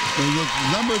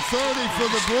 number 30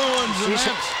 for the Bruins, and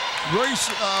that's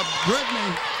Grace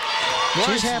Brittany.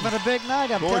 She's having a big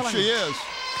night, I'm telling you. She is.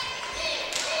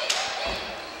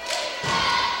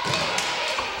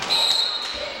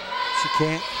 She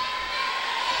can't.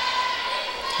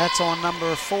 That's on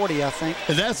number 40, I think.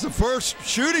 And that's the first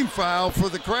shooting foul for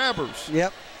the Crabbers.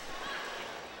 Yep.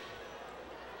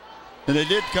 And they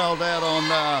did call that on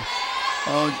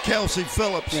Kelsey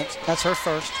Phillips. Yes, that's her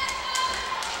first.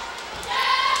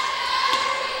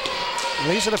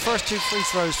 These are the first 2 free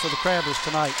throws for the Crabbers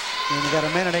tonight. And we got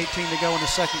 1:18 to go in the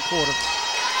second quarter.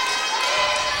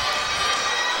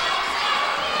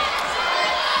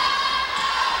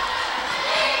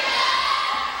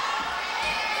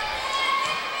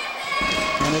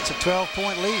 And it's a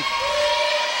 12-point lead.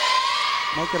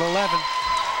 Make it 11.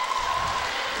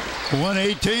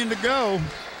 1:18 to go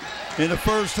in the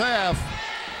first half.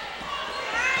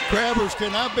 Crabbers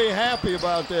cannot be happy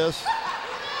about this.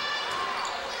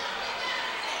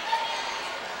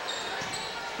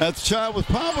 That shot was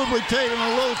probably taken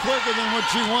a little quicker than what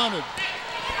she wanted.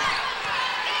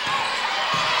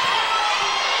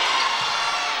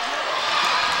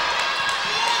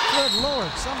 Good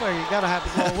Lord, somewhere you got to have to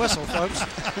blow a whistle, folks. A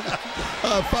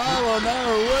foul on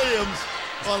Ira Williams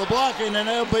on the blocking, and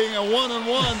there being a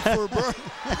 1-and-1 for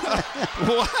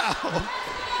Wow.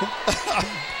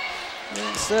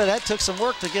 So that took some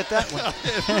work to get that one.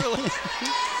 Really,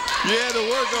 you had to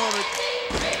work on it.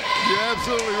 You're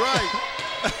absolutely right.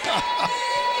 This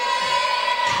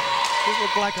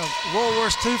looked like a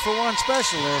Woolworths 2-for-1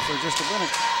 special there for just a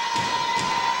minute.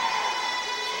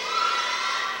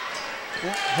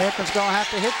 Yeah, Hampton's going to have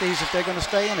to hit these if they're going to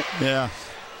stay in it. Yeah.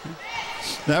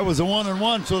 That was a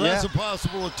 1-and-1, so that's Yeah. a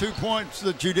possible of 2 points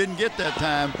that you didn't get that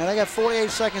time. And they got 48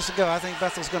 seconds to go. I think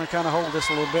Bethel's going to kind of hold this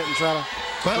a little bit and try to,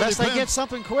 Well, unless they depends. get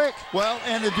something quick. Well,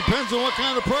 and it depends on what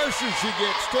kind of pressure she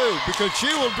gets, too, because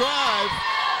she will drive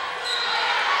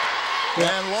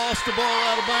and lost the ball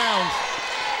out of bounds.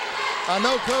 I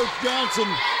know Coach Johnson,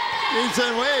 he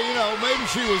said, well, you know, maybe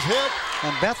she was hit.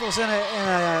 And Bethel's in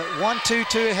a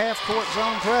 1-2-2 half-court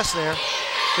zone press there.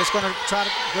 Just going to try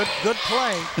to good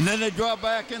play. And then they drop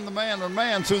back in the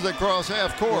man-to-man as soon as they cross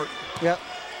half court. Yep.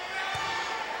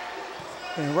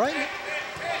 And right.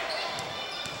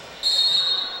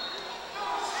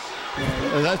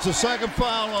 That's the second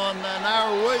foul on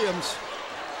Naira Williams.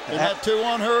 Is that 2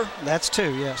 on her? That's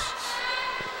 2, yes.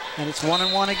 And it's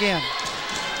 1-and-1 again.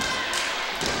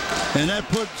 And that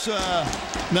puts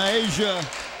Naisha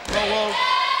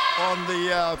on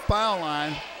the foul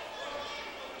line.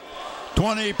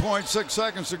 20.6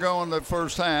 seconds to go in the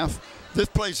first half. This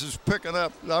place is picking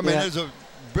up. I mean, there's a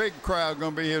big crowd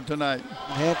going to be here tonight.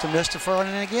 Hampton missed a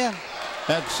furling again.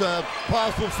 That's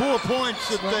possible 4 points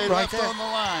that they Right left there. on the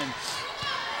line.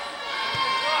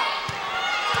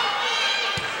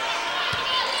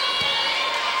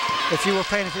 If you were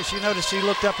paying attention, you noticed she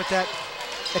looked up at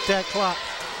that clock.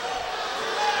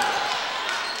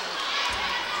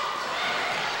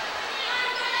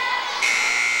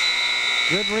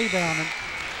 Good rebounding.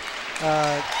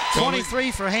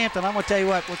 23 for Hampton. I'm going to tell you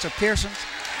what's a Pearson's?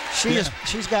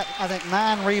 She's got, I think,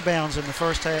 9 rebounds in the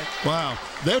first half. Wow.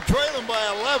 They're trailing by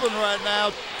 11 right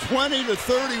now,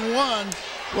 20-31.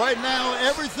 Right now,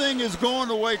 everything is going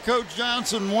the way Coach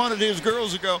Johnson wanted his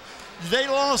girls to go. They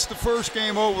lost the first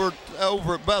game over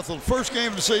at Bethel. First game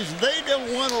of the season. They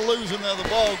don't want to lose another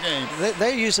ball game.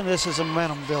 They're using this as a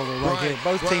momentum builder right here.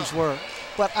 Both teams were.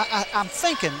 But I'm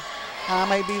thinking, I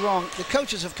may be wrong, the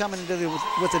coaches have come into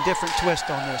with a different twist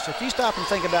on this. If you stop and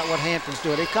think about what Hampton's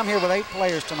doing, they come here with 8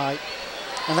 players tonight,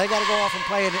 and they got to go off and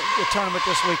play in the tournament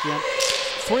this weekend.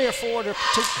 3 or 4, a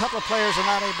couple of players are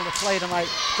not able to play tonight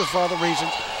for other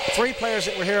reasons. 3 players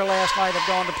that were here last night have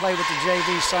gone to play with the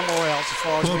JV somewhere else, as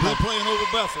far as we know. They're playing over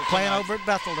Bethel tonight. Playing over at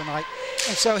Bethel tonight.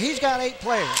 And so he's got 8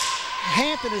 players.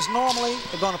 Hampton is normally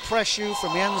going to press you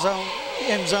from end zone to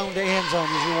end zone,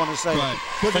 as you want to say. Right.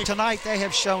 But tonight they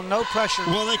have shown no pressure.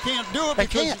 Well, they can't do it They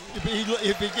because can't.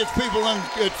 if he gets people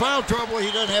in foul trouble,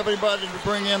 he doesn't have anybody to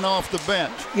bring in off the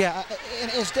bench. Yeah,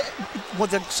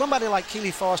 and somebody like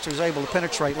Keely Foster is able to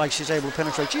penetrate like she's able to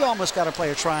penetrate, you almost got to play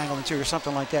a triangle into or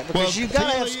something like that. Because Well, you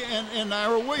got to have. Keely and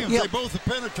Naira Williams, Yep. they both are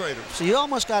penetrators. So you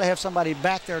almost got to have somebody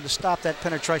back there to stop that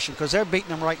penetration because they're beating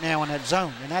them right now in that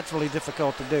zone, and that's really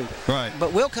difficult to do. Right.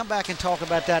 But we'll come back and talk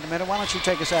about that in a minute. Why don't you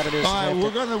take us out of this? All right,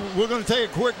 we're gonna take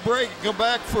a quick break and come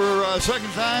back for second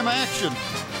time action.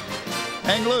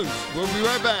 Hang loose. We'll be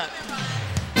right back.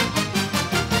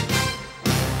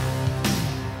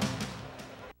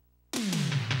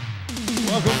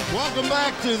 Welcome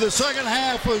back to the second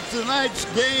half of tonight's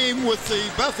game with the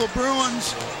Bethel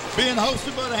Bruins being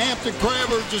hosted by the Hampton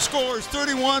Crabbers. The score is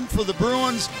 31 for the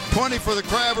Bruins, 20 for the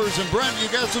Crabbers. And Brent, you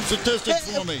got some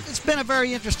statistics for me. It's been a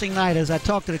very interesting night as I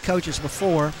talked to the coaches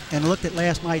before and looked at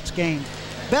last night's game.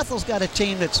 Bethel's got a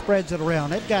team that spreads it around.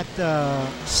 They've got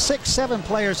 6, 7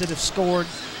 players that have scored.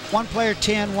 1 player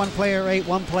 10, 1 player 8,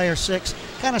 1 player 6.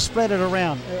 Kind of spread it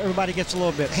around. Everybody gets a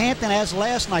little bit. Hampton has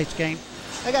last night's game.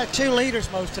 They got 2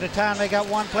 leaders most of the time. They got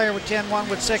 1 player with 10, 1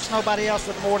 with 6, nobody else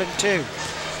with more than 2.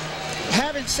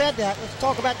 Having said that, let's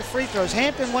talk about the free throws.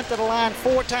 Hampton went to the line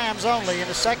 4 times only in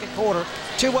the second quarter.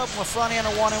 2 of them were front end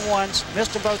and 1-and-1s.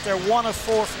 Missed them both. They're 1 of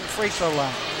 4 from the free throw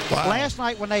line. Wow. Last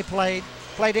night when they played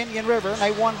Indian River, and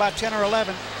they won by 10 or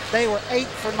 11, they were 8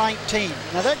 for 19.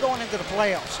 Now they're going into the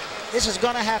playoffs. This is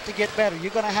going to have to get better.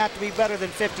 You're going to have to be better than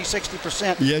 50,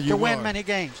 60% to win many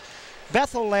games.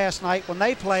 Bethel last night, when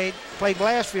they played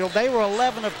Glassfield, they were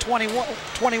 11 of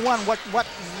 21, what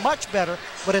much better,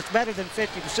 but it's better than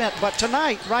 50%. But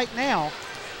tonight, right now,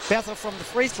 Bethel from the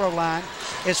free throw line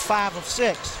is 5 of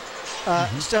 6.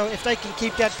 So if they can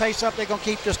keep that pace up, they're going to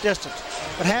keep this distance.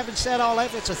 But having said all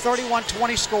that, it's a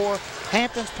 31-20 score.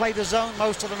 Hampton's played the zone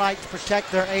most of the night to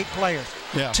protect their 8 players.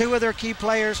 Yeah. 2 of their key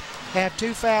players have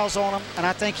 2 fouls on them, and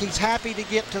I think he's happy to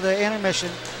get to the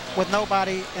intermission with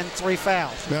nobody and 3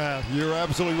 fouls. Yeah, you're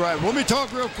absolutely right. Let me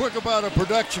talk real quick about our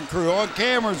production crew. On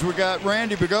cameras, we got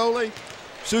Randy Bigoli,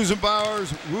 Susan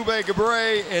Bowers, Rube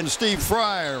Gabre, and Steve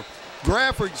Fryer.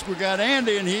 Graphics, we got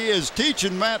Andy, and he is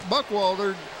teaching Matt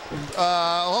Buckwalter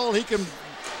all he can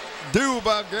do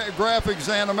about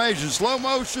graphics animation. Slow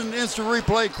motion, instant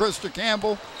replay, Krista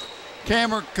Campbell.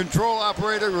 Camera control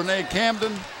operator, Renee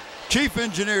Camden. Chief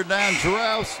Engineer Don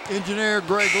Charouse, Engineer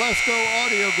Greg Lesko,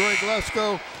 Audio Greg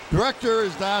Lesko, Director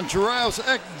is Don Charouse,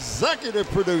 Executive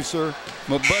Producer,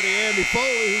 my buddy Andy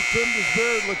Foley, who trimmed his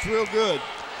beard, looks real good.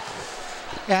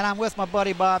 And I'm with my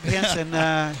buddy Bob Henson.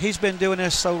 He's been doing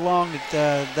this so long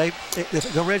that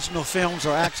the original films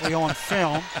are actually on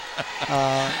film.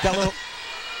 Got a little.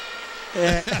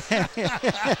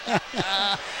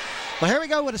 Well, here we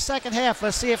go with the second half.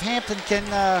 Let's see if Hampton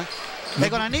can. They're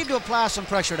going to need to apply some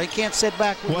pressure. They can't sit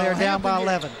back when they're down by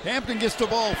 11. Hampton gets the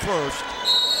ball first.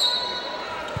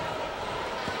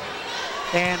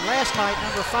 And last night,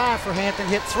 number 5 for Hampton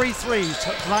hit 3 threes.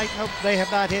 Tonight, nope, they have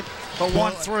not hit but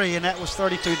 1 3, and that was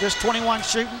 32. Just 21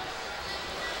 shooting.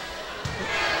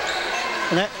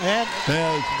 And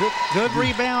good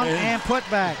rebound and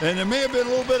putback. And there may have been a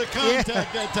little bit of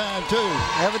contact that time, too.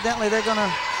 Evidently, they're going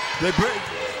to. They're bringing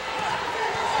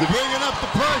up the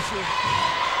pressure.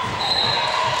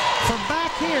 From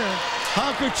back here.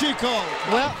 How could she call it?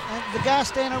 Well, and the guy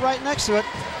standing right next to it,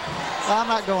 I'm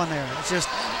not going there. It's just.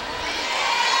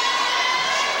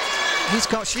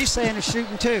 She's saying it's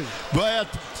shooting 2. But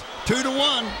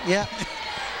 2-1. Yeah.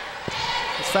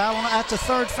 It's foul on. That's a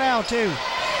third foul, too.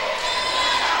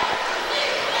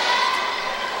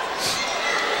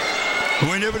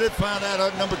 We never did find out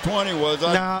what number 20 was.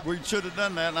 We should have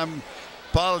done that, and I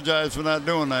apologize for not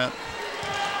doing that.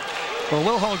 Well,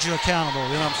 we'll hold you accountable,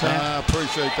 you know what I'm saying? I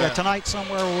appreciate that. Yeah, tonight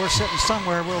somewhere where we're sitting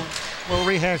somewhere, we'll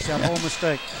rehash that whole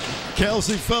mistake.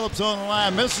 Kelsey Phillips on the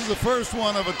line. Misses the first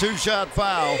one of a 2-shot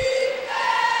foul.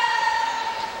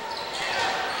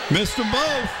 Missed them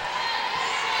both.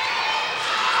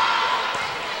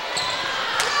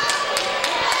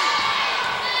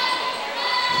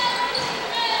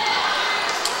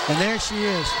 And there she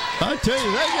is. I tell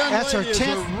you, that young lady is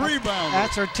a rebounder.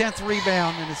 That's her 10th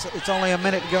rebound, and it's only a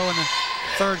minute to go in the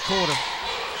third quarter.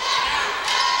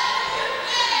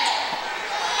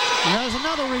 And there's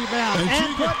another rebound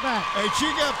and putback. And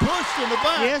she got pushed in the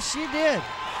back. Yes, she did.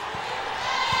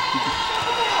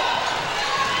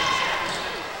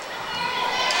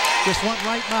 Just went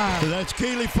right by her. So that's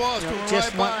Keely Foster.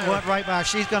 Just went right by her.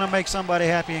 She's going to make somebody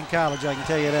happy in college, I can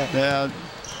tell you that. Yeah.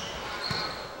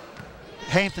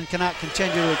 Hampton cannot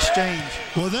continue to exchange.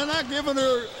 Well, they're not giving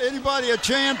anybody a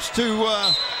chance to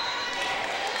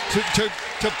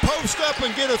post up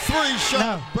and get a 3 shot.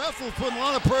 No. Bethel putting a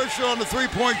lot of pressure on the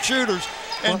 3-point shooters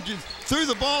and just threw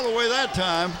the ball away that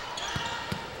time.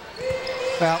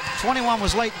 Well, 21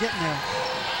 was late getting there.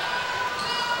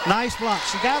 Nice block.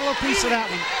 She got a little piece of that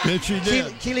one. Yes, she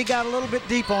did. Keely got a little bit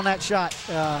deep on that shot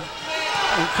and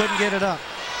couldn't get it up.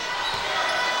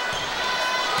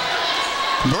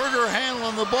 Berger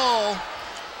handling the ball.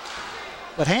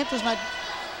 But Hampton's not.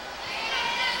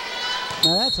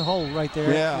 Now that's a hole right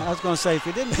there. Yeah. I was going to say, if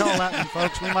you didn't call that one,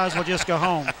 folks, we might as well just go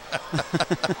home.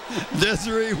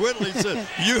 Desiree Whitley said,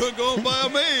 "You ain't going by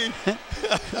me."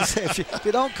 If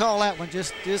you don't call that one,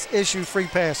 just issue free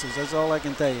passes. That's all I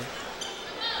can tell you.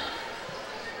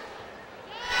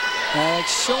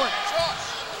 It's short.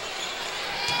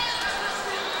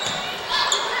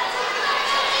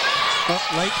 Oh,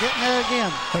 late getting there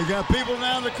again. They got people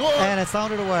down the court. And it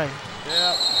thrown it away.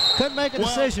 Yeah. Couldn't make a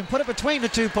decision. Put it between the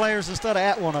 2 players instead of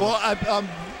at one of them. Well, I'm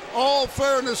all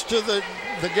fairness to the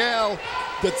gal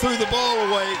that threw the ball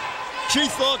away. She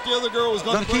thought the other girl was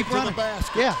going to keep running the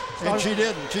basket. Yeah. And she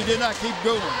didn't. She did not keep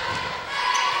going.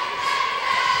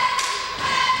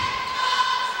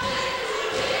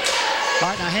 All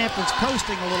right, now Hampton's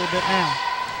coasting a little bit now.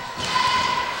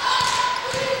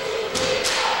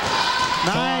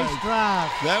 Nice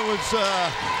drive. That was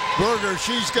Berger.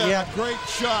 She's got a great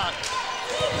shot.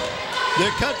 They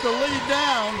cut the lead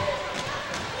down.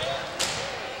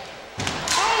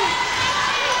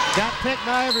 Got picked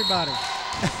by everybody.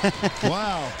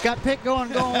 Wow. Got picked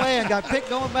going away and got picked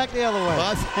going back the other way.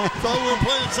 Well, I thought we were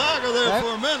playing soccer there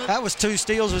for a minute. That was 2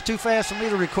 steals. It was too fast for me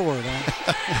to record.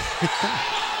 Huh?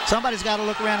 Somebody's got to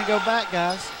look around and go back,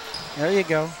 guys. There you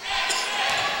go.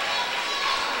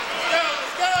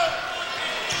 Let's go.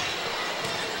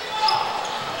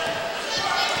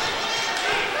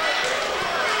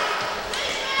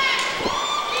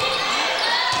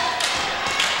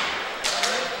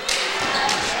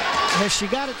 Has she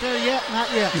got it there yet?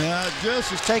 Not yet. Yeah,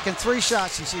 She's taking 3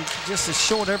 shots and she just is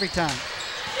short every time.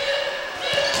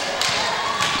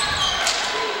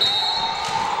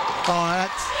 Oh,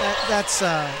 that's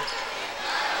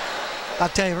I'll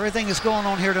tell you, everything that's going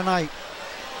on here tonight,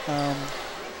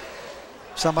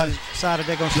 somebody decided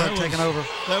they're going to start taking over.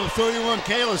 That was 31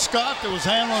 Kayla Scott that was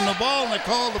handling the ball, and they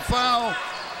called the foul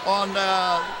on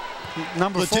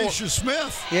number 4. Letitia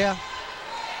Smith. Yeah.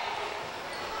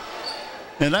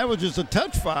 And that was just a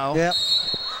touch foul. Yep.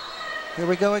 Here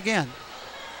we go again.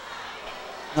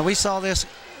 Now, we saw this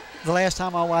the last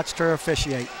time I watched her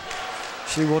officiate.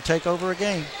 She will take over a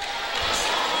game.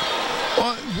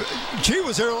 Well, she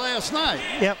was here last night.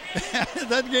 Yep.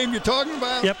 That game you're talking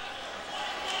about? Yep.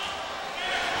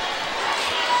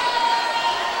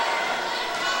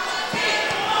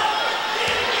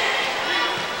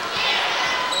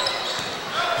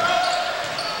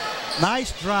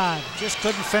 Nice drive. Just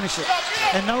couldn't finish it.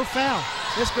 And no foul.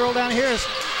 This girl down here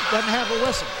doesn't have a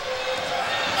whistle.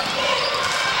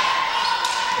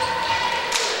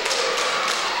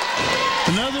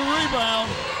 Another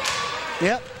rebound.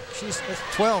 Yep. She's at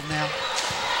 12 now.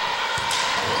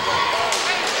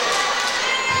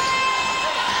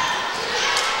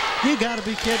 You got to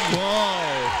be kidding me.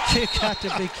 Whoa. You got to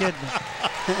be kidding me.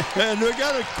 And we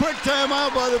got a quick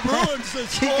timeout by the Bruins.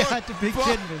 You got to be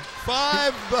kidding me.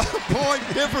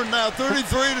 5-point difference now,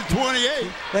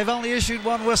 33-28. They've only issued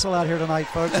one whistle out here tonight,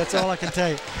 folks. That's all I can tell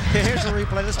you. Okay, here's the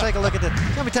replay. Let's take a look at this.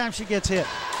 How many times she gets hit?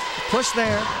 Push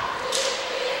there.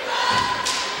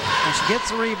 And she gets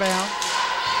the rebound.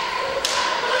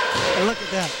 And look at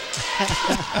that.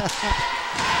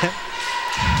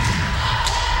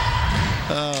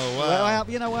 Oh, wow. Well,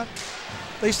 you know what?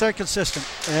 At least they're consistent.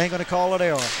 They ain't going to call it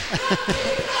error.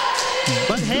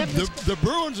 But Hampton, the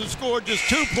Bruins have scored just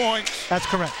 2 points. that's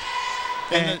correct.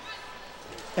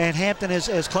 And Hampton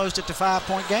has closed it to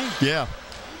 5-point game. Yeah.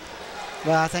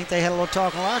 Well, I think they had a little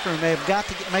talk in the locker room. They've got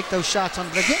to make those shots. They're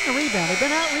getting the rebound. They've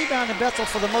been out rebounding Bethel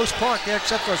for the most part there,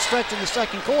 except for a stretch in the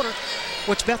second quarter,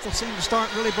 which Bethel seemed to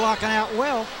start really blocking out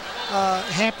well.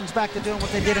 Hampton's back to doing what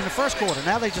they did in the first quarter.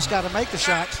 Now they just got to make the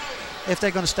shots if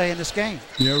they're going to stay in this game.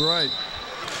 You're right.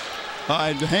 All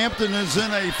right, Hampton is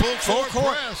in a full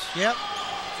court press. Yep.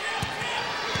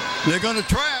 They're going to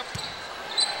trap.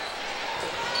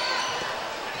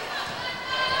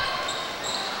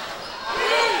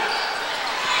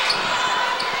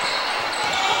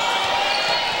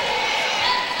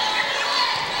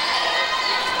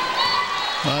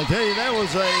 I tell you, that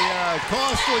was a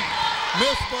costly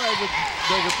miss by the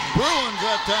Bruins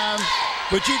that time,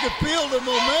 but you could feel the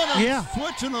momentum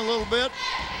switching a little bit.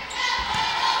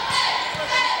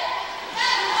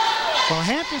 Well,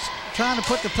 Hampton's trying to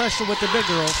put the pressure with the big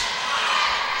girls.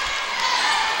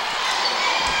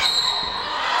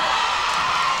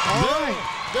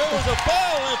 There was a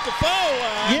foul at the foul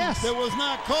line. Yes. That was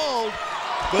not called,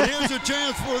 but here's a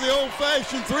chance for the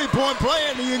old-fashioned three-point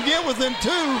play, and you can get within 2.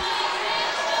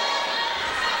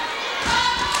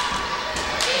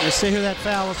 Let's see who that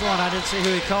foul was on. I didn't see who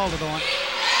he called it on.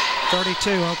 32,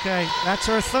 okay. That's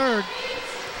her third.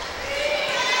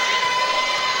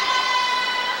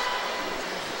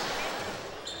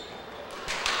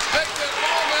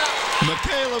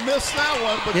 Michaela missed that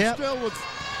one, but still with...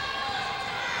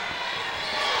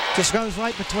 Just goes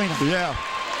right between them. Yeah.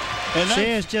 And she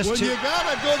is just when you got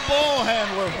a good ball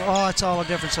handler. Oh, it's all the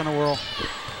difference in the world.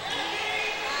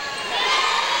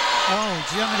 Oh,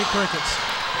 Jiminy Crickets.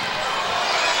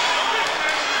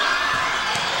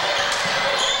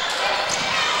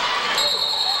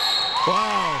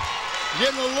 Wow.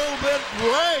 Getting a little bit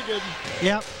ragged.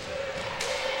 Yep.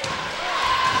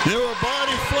 There were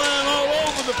bodies flying all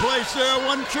over the place there. I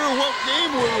wasn't sure what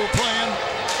game we were playing,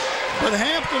 but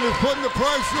Hampton is putting the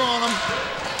pressure on them.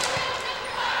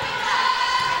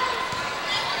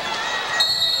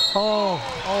 Oh.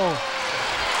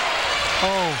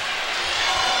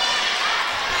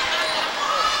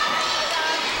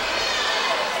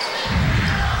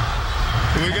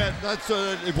 We got,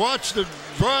 watch the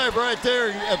drive right there,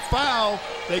 a foul.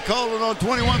 They called it on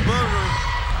 21 Berger.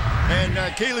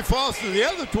 And Keely Foster, the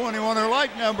other 21, her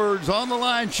like number, is on the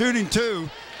line shooting 2.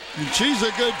 And she's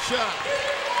a good shot.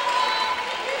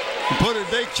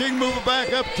 She can move it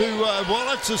back up to, well,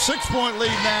 that's a 6-point lead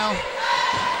now.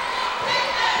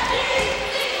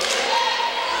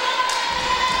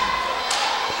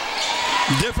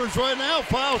 Difference right now,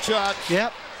 foul shots.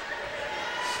 Yep.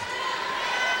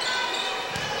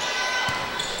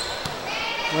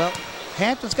 Well,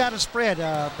 Hampton's got a spread.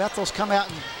 Bethel's come out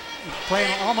and playing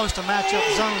almost a matchup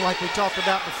zone like we talked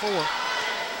about before.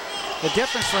 The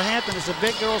difference for Hampton is the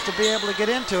big girls to be able to get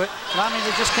into it. I mean,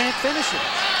 they just can't finish it.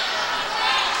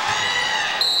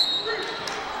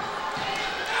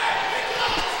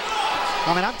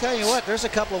 I mean, I'm telling you what, there's a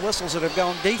couple of whistles that have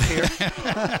gone deep here.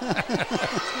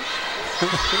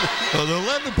 Well, they're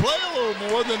letting them play a little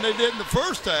more than they did in the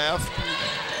first half.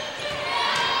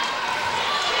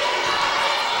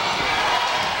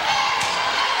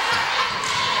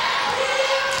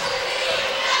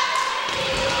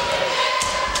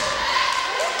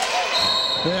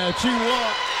 Yeah, she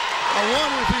walked. I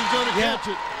wonder if he's going to catch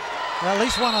it. Well, at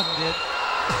least one of them did.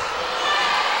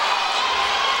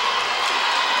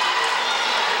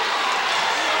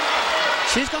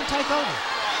 She's going to take over.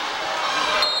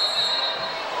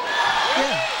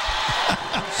 Yeah.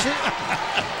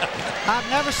 I've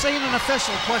never seen an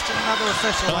official question another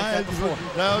official like that before.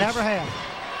 No, never have.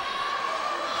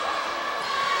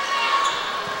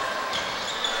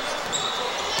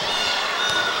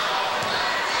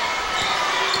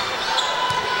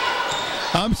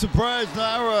 I'm surprised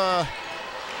Naira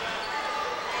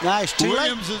Nice. Too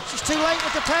Williams late. She's too late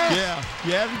with the pass. Yeah,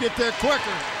 you have to get there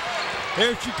quicker.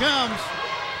 Here she comes.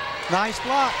 Nice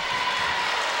block.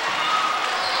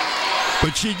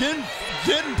 But she didn't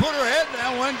put her head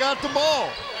down when got the ball.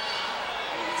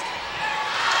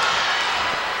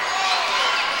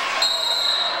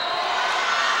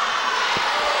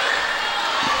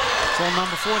 So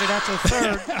number 40, that's her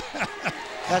third.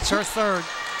 That's her third.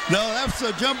 No, that's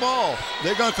a jump ball.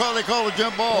 They call a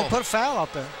jump ball. They put a foul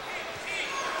out there.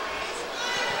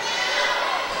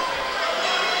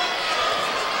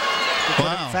 They put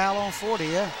a foul on 40,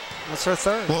 yeah. That's her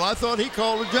third. Well, I thought he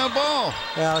called a jump ball.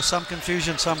 Yeah, there's some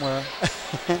confusion somewhere.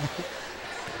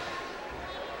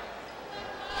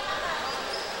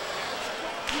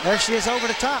 There she is over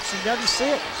the top. She doesn't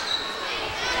see it.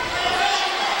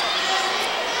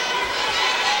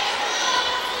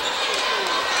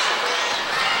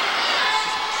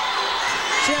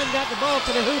 She hasn't got the ball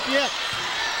to the hoop yet.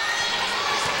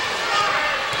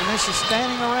 And then she's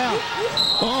standing around.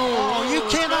 Oh, you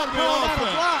cannot call that a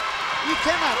block. You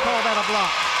cannot call that a block.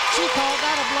 She called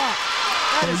that a block.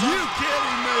 That is Are you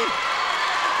kidding me?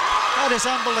 That is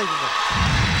unbelievable.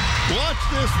 Watch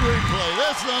this replay.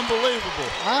 That's unbelievable.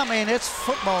 I mean, it's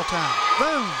football time.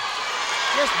 Boom.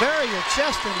 Just bury your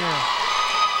chest in there.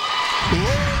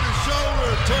 Lower the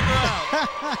shoulder and took her out.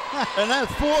 And that's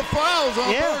 4 fouls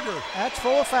on Berger. That's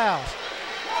 4 fouls.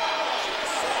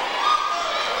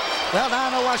 Well, now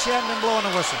I know why she hadn't been blowing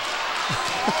the whistle.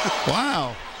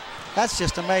 Wow. That's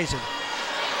just amazing.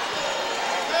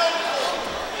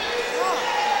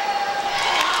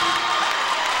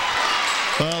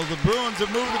 Well, the Bruins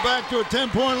have moved it back to a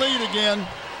 10-point lead again.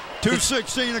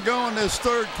 2:16 to go in this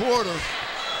third quarter.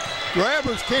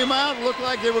 Grabbers came out, looked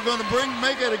like they were going to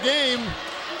make it a game,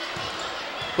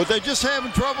 but they're just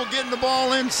having trouble getting the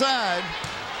ball inside.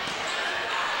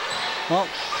 Well,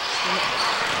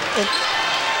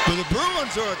 but the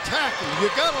Bruins are attacking. You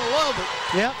got to love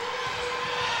it. Yep.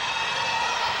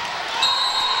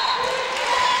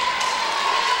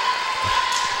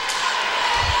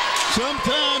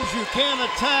 Sometimes you can't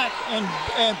attack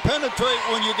and penetrate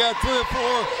when you got 3 or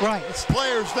 4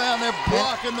 players down there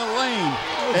blocking the lane.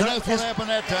 And that's what happened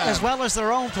that time. As well as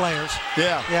their own players.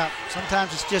 Yeah. Yeah.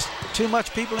 Sometimes it's just too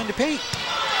much people in the paint.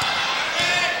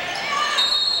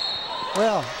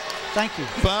 Well, thank you.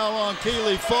 Foul on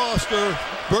Keely Foster.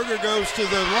 Berger goes to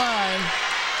the line.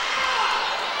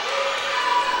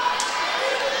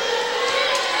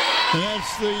 And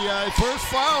that's the first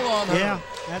foul on her. Yeah,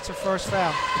 that's her first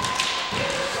foul.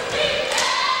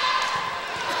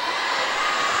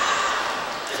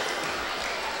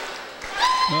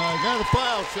 Got a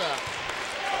foul shot.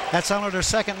 That's only their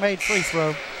second made free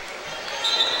throw.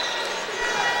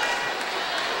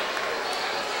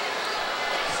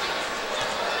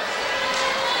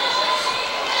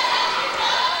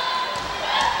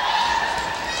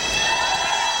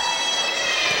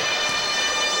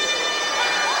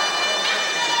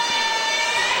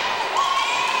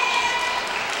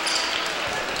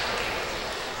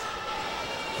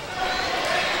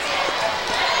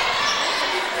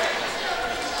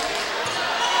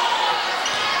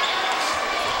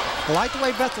 I like the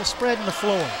way Bethel's spreading the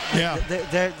floor. Yeah.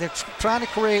 They're trying to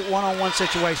create one-on-one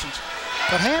situations.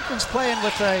 But Hampton's playing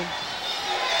with a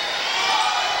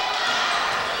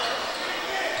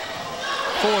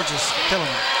Ford is killing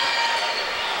him.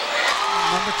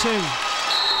 Number 2.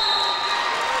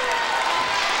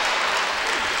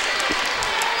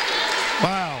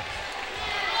 Wow.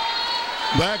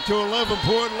 Back to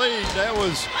 11-point lead. That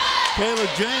was Kayla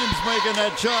James making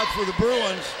that shot for the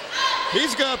Bruins.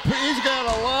 He's got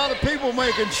a lot of people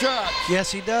making shots.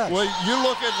 Yes, he does. Well, you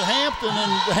look at Hampton,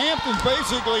 and Hampton's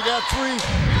basically got three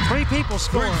people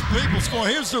scoring.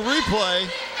 Here's the replay.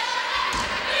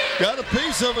 Got a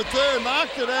piece of it there,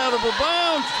 knocked it out of her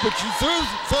bounds, but she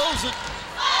throws it.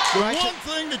 The one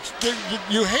thing that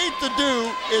you hate to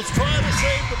do is try to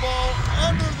save the ball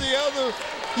under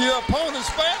your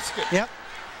opponent's basket. Yep.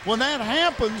 When that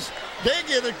happens, they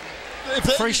get a if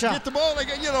they free shot. Get the ball, they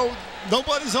get,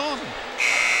 nobody's on them.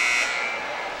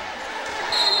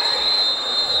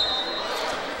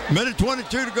 Minute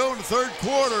 22 to go in the third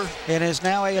quarter. It is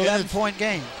now a 11-point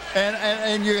game.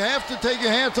 And you have to take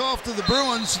your hats off to the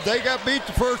Bruins. They got beat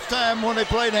the first time when they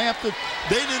played Hampton.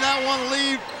 They did not want to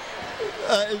leave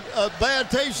a bad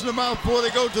taste in their mouth before they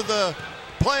go to the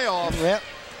playoffs. Yep.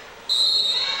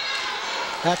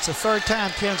 That's the third time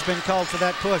 10's been called for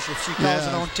that push if she calls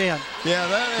it on 10. Yeah,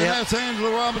 that's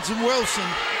Angela Robinson-Wilson.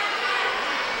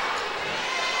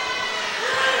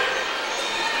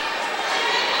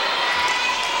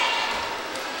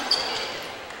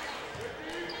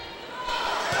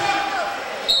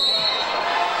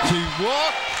 She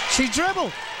walked. She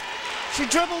dribbled. She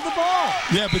dribbled the ball.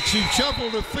 Yeah, but she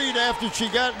shuffled her feet after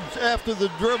the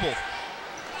dribble.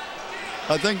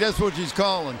 I think that's what she's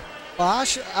calling. Well,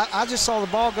 I just saw the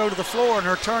ball go to the floor and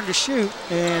her turn to shoot.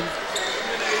 And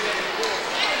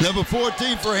number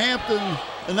 14 for Hampton,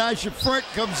 Anisha Frink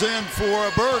comes in for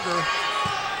a burger.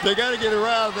 They got to get her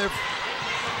out of there.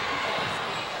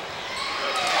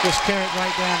 Just carry it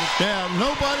right down. Yeah,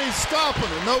 nobody's stopping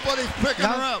her. Nobody's picking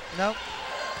her up. Nope.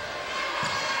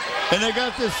 And they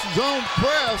got this zone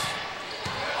press.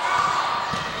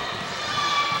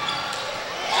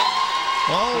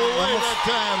 All the way that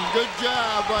time. Good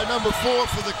job by number 4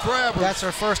 for the Crabbers. That's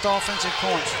her first offensive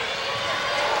points.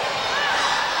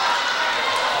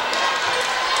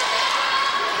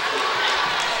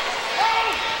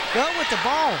 Go with the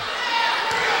ball.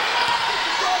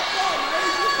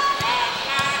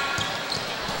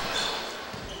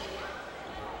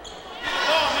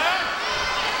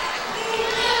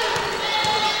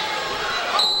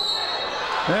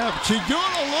 Yeah, but she's doing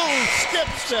a little skip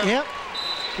step. Yep.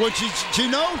 Well, she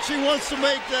knows she wants to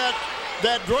make that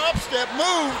drop step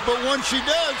move, but when she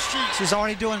does, she's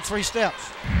already doing 3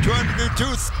 steps. Trying to do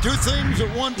two things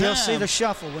at one time. You'll see the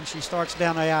shuffle when she starts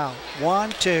down the aisle. 1,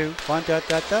 2, 1, da,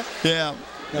 da, da. Yeah.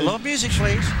 A little music,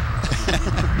 please.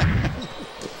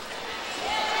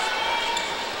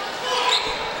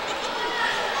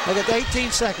 Look at the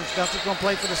 18 seconds. Beth's going to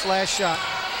play for this last shot.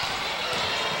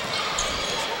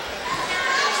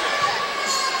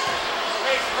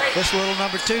 This little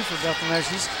number 2 for Bethel there.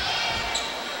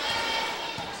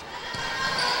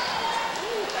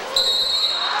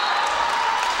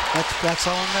 That's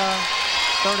on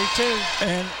 32.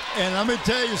 And let me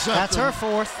tell you something. That's her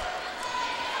 4th.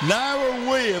 Naira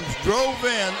Williams drove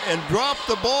in and dropped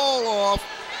the ball off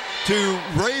to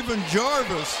Raven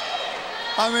Jarvis.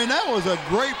 I mean, that was a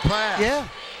great pass. Yeah.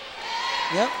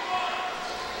 Yep.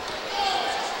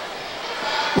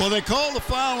 Well, they called the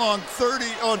foul on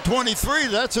 23.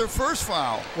 That's her first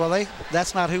foul. Well,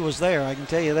 that's not who was there, I can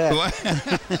tell you that.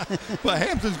 Well,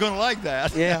 Hampton's going to like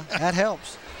that. Yeah, that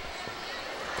helps.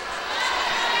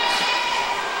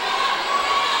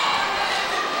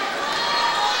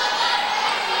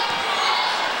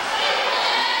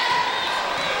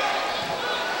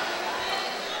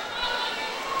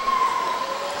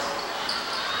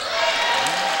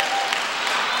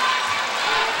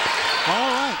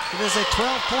 It is a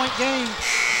 12-point game,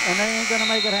 and they ain't going to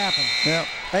make it happen. Yep.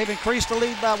 They've increased the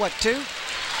lead by, what, 2 in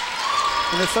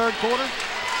the third quarter?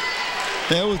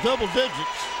 Yeah, it was double digits.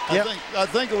 Yep. I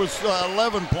think it was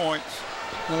 11 points.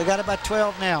 Well, they got about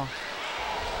 12 now.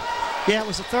 Yeah, it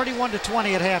was a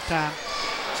 31-20 at halftime.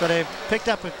 So they've picked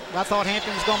up. I thought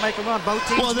Hampton was going to make a run. Both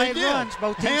teams made runs.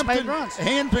 Both teams made runs.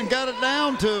 Hampton got it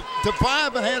down to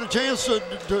 5 and had a chance to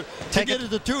get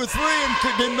it to 2 or 3 and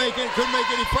couldn't make any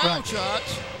foul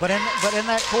shots. But in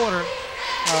that quarter,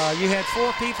 you had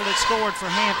 4 people that scored for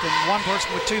Hampton. 1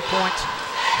 person with 2 points,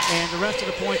 and the rest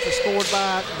of the points were scored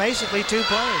by basically 2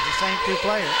 players, the same 2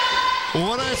 players.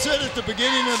 Well, what I said at the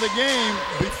beginning of the game,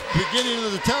 beginning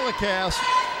of the telecast,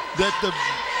 that the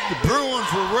Bruins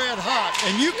were red hot,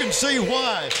 and you can see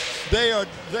why. They are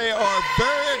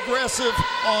very aggressive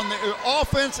on the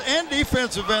offense and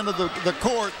defensive end of the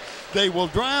court. They will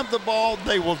drive the ball.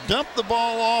 They will dump the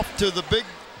ball off to the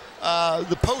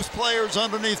post players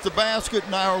underneath the basket.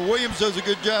 Naira Williams does a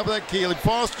good job of that. Keely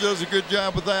Foster does a good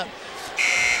job with that.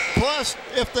 Plus,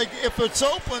 if it's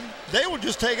open, they will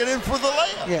just take it in for the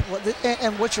layup. Yeah, well,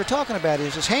 and what you're talking about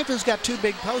is Hampton's got 2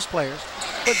 big post players,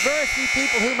 but very few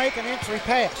people who make an entry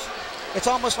pass. It's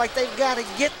almost like they've got to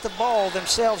get the ball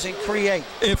themselves and create.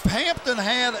 If Hampton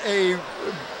had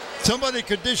somebody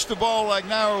could dish the ball like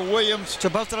Naira Williams to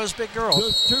both of those big girls,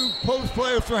 those 2 post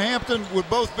players for Hampton would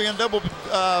both be in double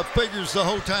figures the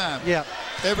whole time. Yeah,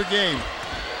 every game.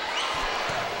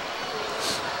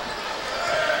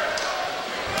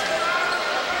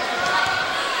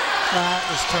 That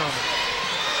was terrible.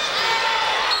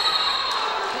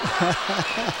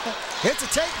 It's a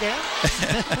takedown.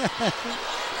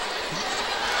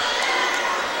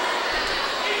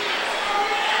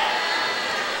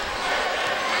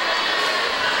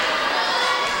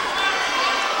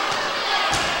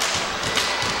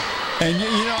 And you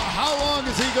know, how long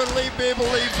is he going to be able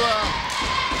to leave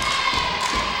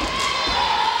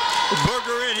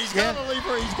Berger in? He's got to leave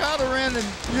her. He's got her in, and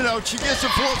you know, she gets a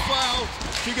fourth foul.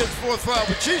 She gets a fourth foul,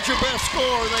 but she's your best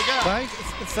scorer they got. Right,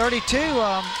 32.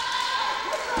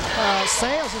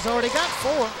 Sales has already got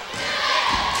 4.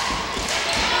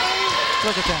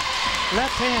 Look at that,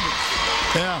 left-handed.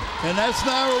 Yeah, and that's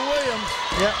Naira Williams.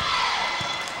 Yep.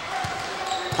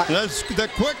 That's the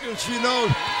quickness, you know.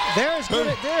 They're as good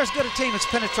a team that's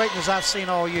penetrating as I've seen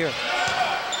all year.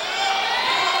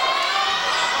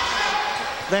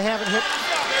 They haven't hit.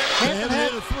 They haven't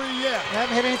hit a 3 yet. They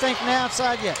haven't hit anything from the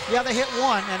outside yet. Yeah, they hit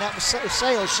 1, and that was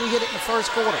Sales. She hit it in the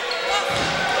first quarter.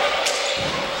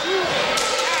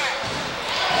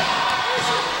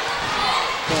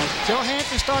 Until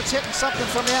Hampton starts hitting something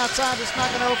from the outside, it's not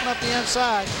going to open up the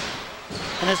inside.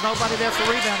 And there's nobody there for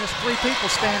rebound. There's 3 people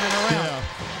standing around. Yeah.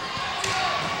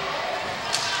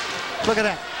 Look at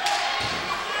that.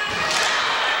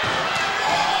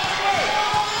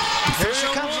 There she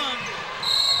comes.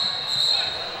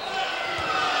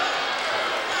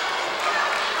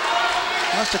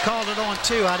 Must have called it on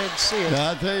 2. I didn't see it.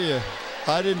 Now, I tell you,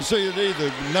 I didn't see it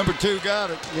either. Number 2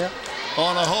 got it. Yep.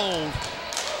 On a hold.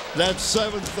 That's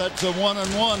 7th. That's a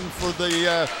 1-and-1 for the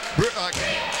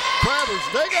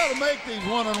Crabbers. They got to make these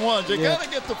 1-and-1s. You got to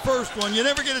get the first one. You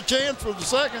never get a chance for the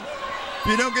second if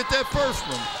you don't get that first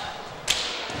one.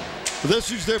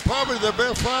 This is probably their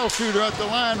best foul shooter at the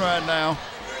line right now.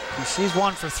 And she's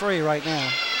 1 for 3 right now.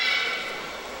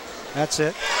 That's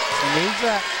it. She needs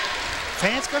that.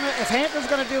 If Hampton's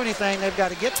going to do anything, they've got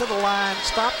to get to the line,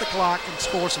 stop the clock, and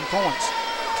score some points.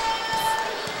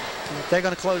 And if they're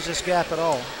going to close this gap at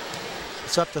all,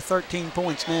 it's up to 13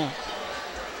 points now.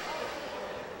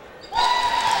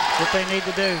 What they need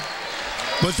to do.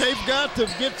 But they've got to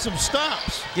get some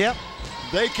stops. Yep.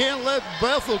 They can't let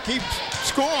Bethel keep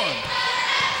scoring.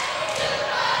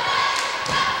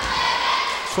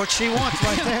 That's what she wants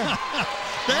right there.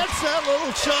 That's that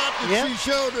little shot that she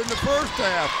showed in the first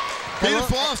half. Peter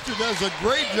Foster does a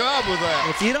great job with that.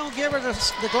 If you don't give her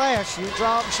the glass, you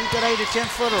drop and shoot that 8 or 10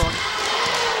 footer on.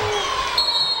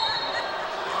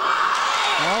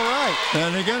 All right.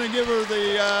 And they're going to give her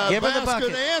the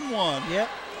basket and one. Yep.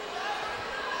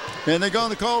 And they're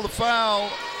going to call the foul.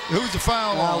 Who's the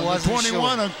foul on? The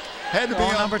 21 sure. Had to be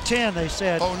on number 10, they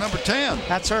said. Oh, number 10.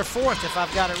 That's her 4th, if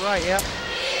I've got it right. Yep.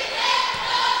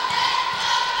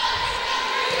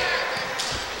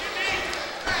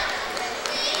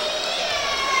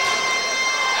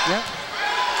 Yep.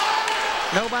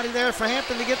 Nobody there for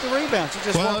Hampton to get the rebound. She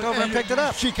just walked over and picked it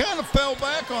up. She kind of fell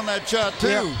back on that shot, too.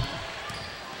 Yep.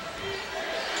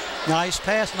 Nice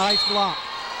pass, nice block.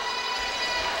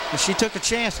 And she took a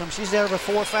chance on him. She's there with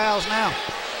 4 fouls now.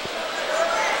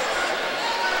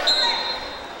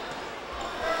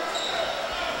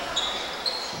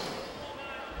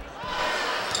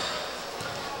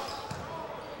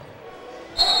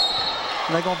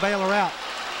 They're going to bail her out.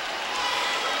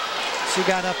 She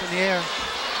got up in the air.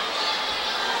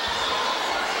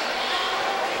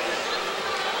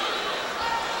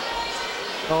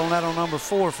 Calling that on number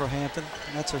 4 for Hampton.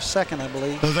 That's her 2nd, I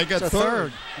believe. So they got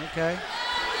third. Okay.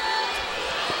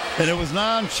 And it was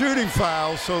non-shooting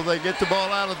foul, so they get the ball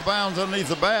out of the bounds underneath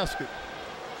the basket.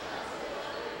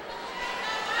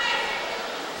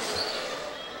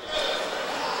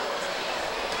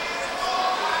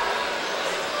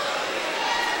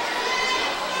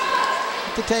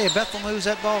 I can tell you, Bethel moves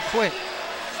that ball quick.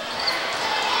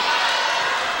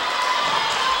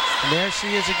 And there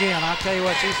she is again. I'll tell you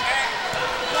what, she's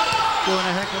doing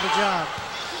a heck of a job.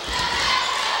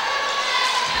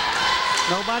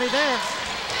 Nobody there.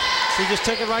 She just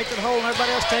took it right to the hole, and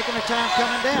everybody else taking their time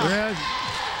coming down. Yeah.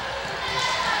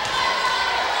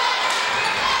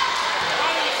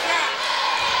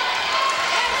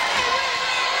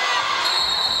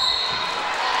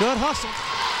 Good hustle.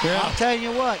 Yeah. I'll tell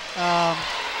you what,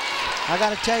 I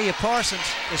got to tell you, Parsons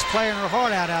is playing her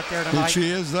heart out there tonight. And she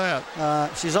is that.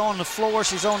 She's on the floor.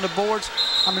 She's on the boards.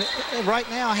 I mean, right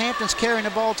now, Hampton's carrying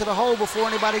the ball to the hole before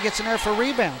anybody gets in there for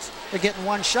rebounds. They're getting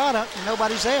one shot up, and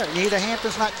nobody's there. And either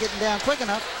Hampton's not getting down quick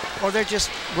enough, or they're just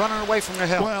running away from their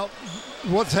help. Well,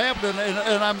 what's happening,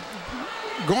 and I'm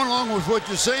going along with what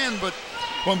you're saying, but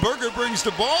when Berger brings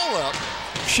the ball up,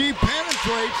 she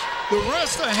penetrates. The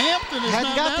rest of Hampton is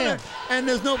not down there. And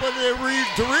there's nobody there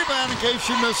to rebound in case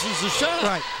she misses the shot.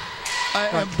 Right.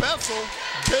 And Bethel,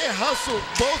 they hustle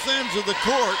both ends of the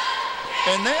court,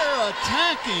 and they're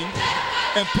attacking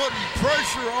and putting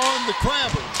pressure on the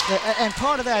Crabbers. And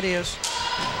part of that is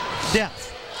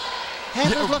depth.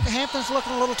 Hampton's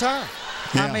looking a little tired.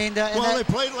 Yeah. I mean, well, they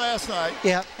played last night.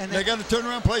 Yeah, and they got to turn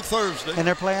around and play Thursday. And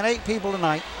they're playing 8 people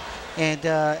tonight. And,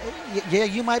 yeah,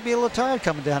 you might be a little tired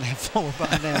coming down that floor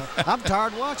by now. I'm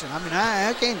tired watching. I mean,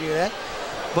 I can't do that.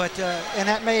 But, and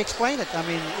that may explain it. I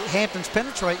mean, Hampton's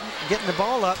penetrating, getting the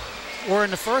ball up. Where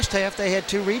in the first half, they had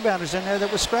 2 rebounders in there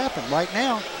that was scrapping. Right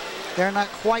now, they're not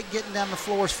quite getting down the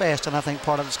floor as fast, and I think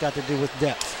part of it's got to do with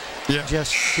depth. Yeah.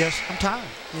 Just I'm tired.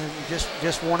 You know,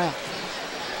 just worn out.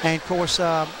 And, of course,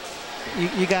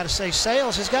 you got to say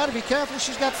Sales has got to be careful.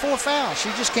 She's got 4 fouls. She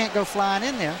just can't go flying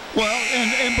in there. Well,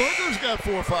 and Booker's got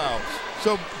 4 fouls.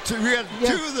 So we got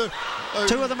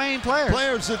two of the main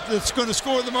players that's going to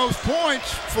score the most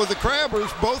points for the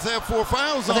Crabbers. Both have 4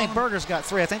 fouls on them. I think Berger's got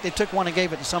 3. I think they took one and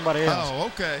gave it to somebody else. Oh,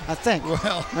 okay. I think.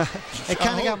 Well, it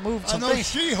kind of got moved. I know things.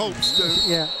 she hopes to.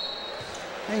 Yeah.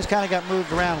 Things kind of got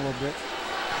moved around a little bit.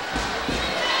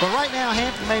 But right now,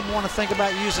 Hampton may want to think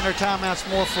about using their timeouts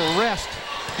more for rest.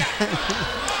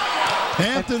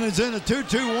 Hampton is in a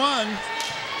 2-2-1.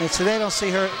 And so they don't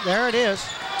see her. There it is.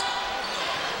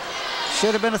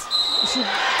 Should have been a.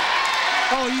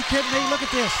 Oh, are you kidding me? Look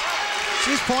at this.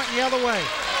 She's pointing the other way.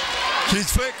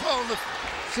 She's calling the.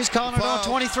 She's calling it on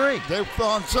 23. They're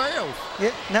on Sales.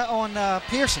 Yeah, no, on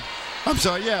Pearson. I'm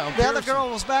sorry, yeah. The other girl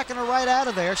was backing her right out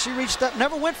of there. She reached up,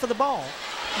 never went for the ball.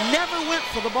 Never went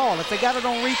for the ball. If they got it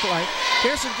on replay,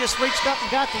 Pearson just reached up and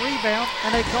got the rebound,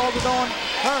 and they called it on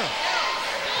her.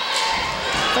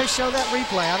 If they show that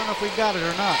replay, I don't know if we've got it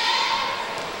or not.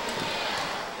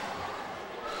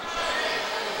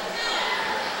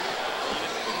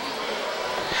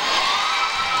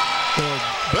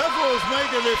 Bethel is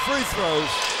making their free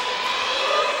throws.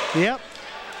 Yep.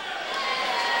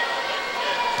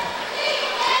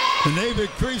 And they've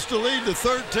increased the lead to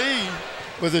 13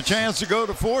 with a chance to go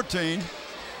to 14.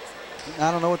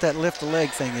 I don't know what that lift the leg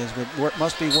thing is, but it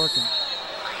must be working.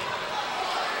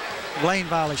 Lane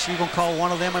volley. She's going to call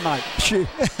one of them a night.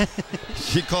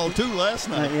 She called 2 last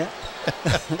night. Yeah.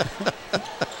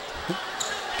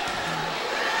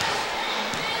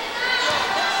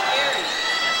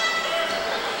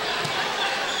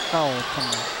 Oh, come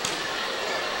on.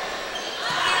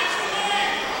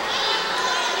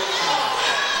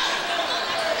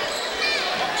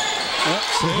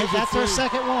 Yep, that's her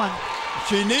second one.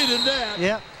 She needed that.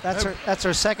 Yep, that's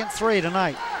her second 3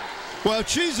 tonight. Well,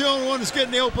 she's the only one that's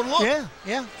getting the open look. Yeah.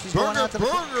 She's Berger,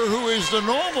 who is the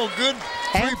normal good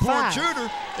three-point shooter,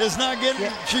 is not getting.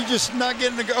 Yeah. She's just not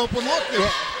getting the open look.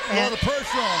 There's a lot of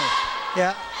pressure on her.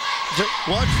 Yeah.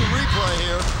 Watch the replay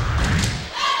here.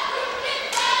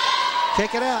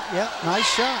 Kick it out. Yep. Nice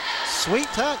shot. Sweet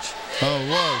touch. Oh, it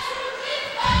was.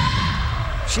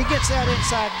 She gets that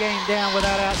inside game down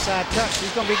without outside touch.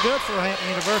 She's going to be good for Hampton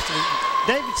University.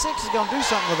 David Six is going to do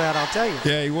something with that, I'll tell you.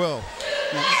 Yeah, he will.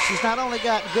 She's not only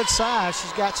got good size,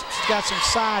 she's got some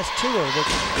size to her that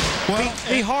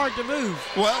be hard to move.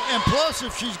 Well, and plus,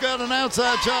 if she's got an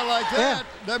outside shot like that,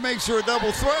 that makes her a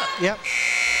double threat. Yep.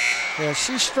 Yeah,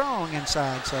 she's strong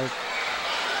inside, so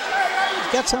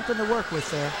she's got something to work with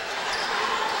there.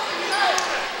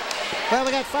 Well,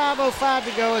 we got 5:05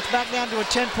 to go. It's back down to a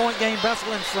 10-point game.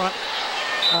 Bethel in front.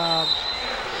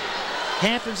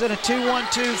 Hampton's in a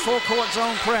 2-1-2 full-court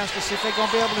zone press to see if they're going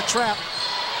to be able to trap.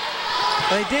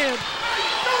 They did.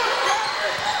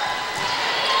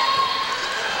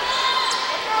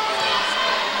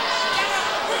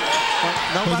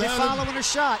 Nobody following a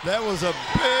shot. That was a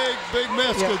big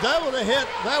miss because that would have hit.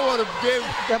 That would have gave.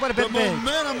 That would have been big. The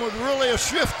momentum would really have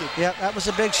shifted. Yep, that was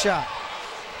a big shot.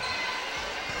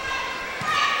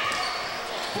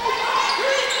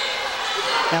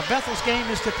 Now Bethel's game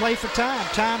is to play for time.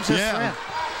 Time's their friend.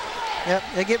 Yep,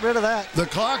 they get rid of that. The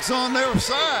clock's on their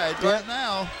side right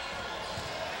now.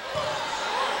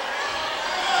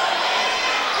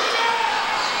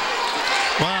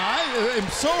 Wow, I am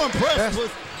so impressed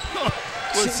with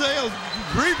Sales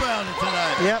rebounding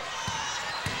tonight. Yep.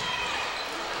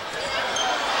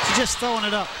 She's just throwing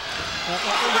it up.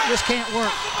 This can't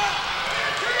work.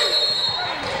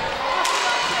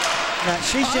 Now,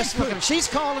 she's just looking. She's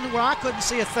calling where I couldn't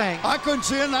see a thing. I couldn't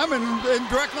see it, and I'm in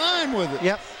direct line with it.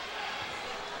 Yep.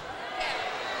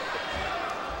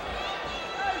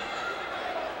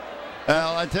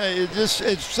 Well, I tell you,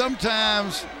 it's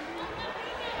sometimes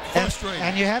frustrating.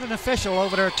 And you had an official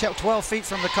over there 12 feet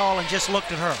from the call and just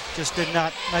looked at her. Just did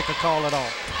not make a call at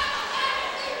all.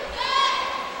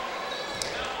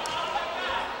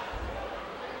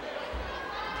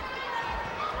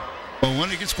 Well,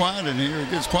 when it gets quiet in here, it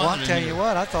gets quiet. Well, I'll tell you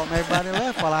what, I thought everybody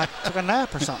left while I took a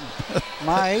nap or something.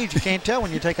 My age, you can't tell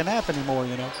when you take a nap anymore,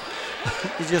 you know.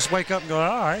 You just wake up and go,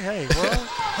 all right, hey, well.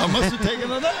 I must have taken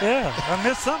a nap. Yeah, I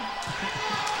missed something.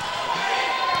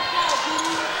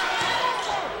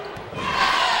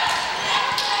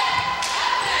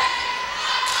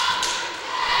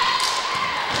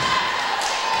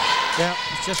 Yeah,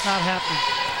 it's just not happening.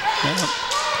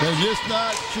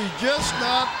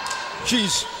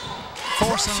 She's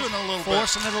forcing a little bit.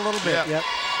 Forcing it a little bit, yep.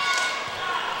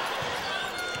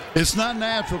 It's not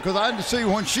natural because I see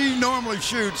when she normally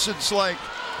shoots, it's like,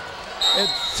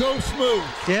 it's so smooth.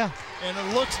 Yeah. And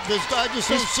it looks, I just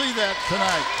don't see that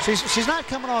tonight. She's not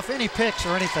coming off any picks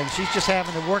or anything. She's just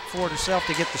having to work for it herself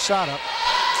to get the shot up.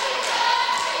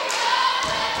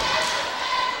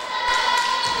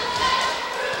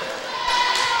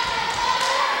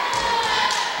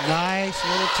 Nice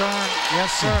little turn.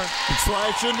 Yes, sir.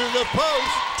 Flash into the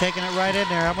post. Taking it right in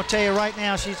there. I'm going to tell you right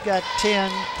now, she's got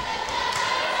 10,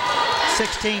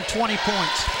 16, 20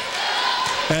 points.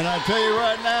 And I tell you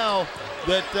right now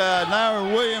that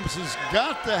Naira Williams has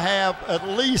got to have at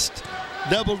least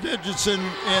double digits in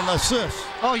assists.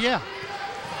 Oh, yeah.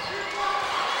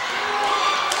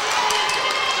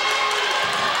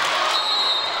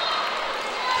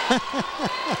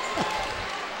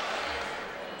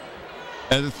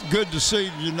 And it's good to see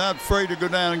you're not afraid to go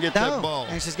down and get that ball.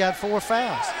 And she's got 4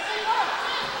 fouls.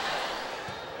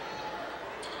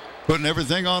 Putting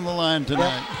everything on the line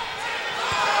tonight.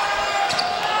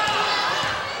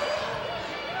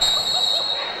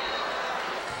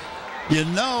 Yep. You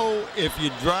know, if you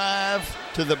drive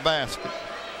to the basket,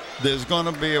 there's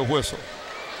going to be a whistle.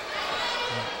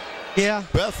 Yeah.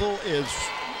 Bethel is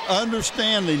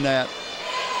understanding that.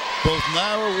 Both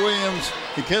Naira Williams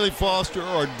and Kelly Foster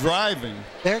are driving.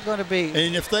 They're going to be.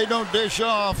 And if they don't dish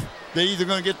off, they're either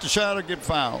going to get the shot or get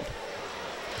fouled.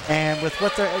 And with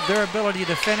what their ability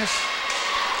to finish,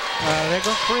 they're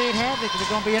going to create havoc. They're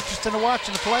going to be interesting to watch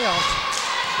in the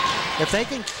playoffs. If they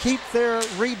can keep their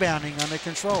rebounding under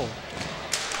control,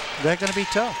 they're going to be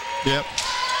tough. Yep.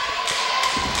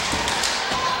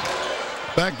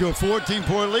 Back to a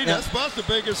 14-point lead. Yep. That's about the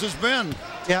biggest it's been.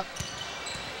 Yep.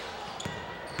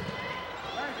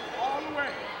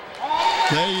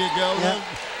 There you go. Yep.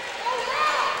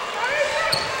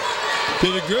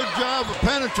 Did a good job of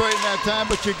penetrating that time,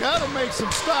 but you got to make some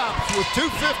stops with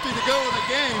 2:50 to go in the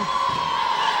game.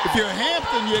 If you're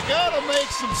Hampton, you got to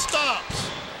make some stops.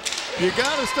 You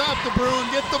got to stop the Bruin,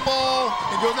 get the ball,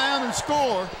 and go down and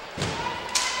score.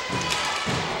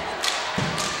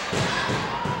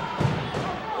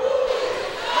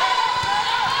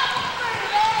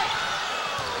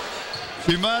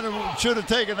 She should have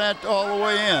taken that all the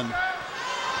way in.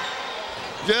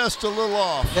 Just a little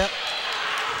off. Yep.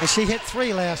 And she hit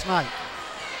 3 last night.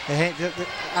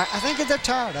 I think they're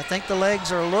tired. I think the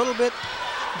legs are a little bit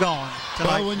gone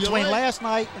tonight. Well, between last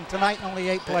night and tonight, only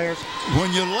 8 players.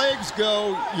 When your legs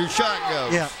go, your shot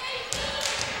goes. Yeah.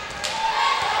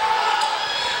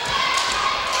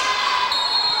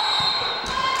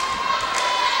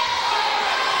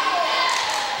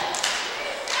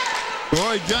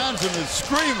 Roy Johnson is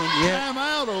screaming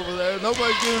timeout over there.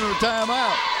 Nobody's giving him a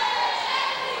timeout.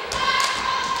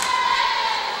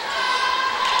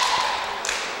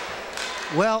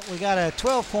 Well, we got a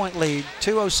 12-point lead,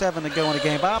 2:07 to go in the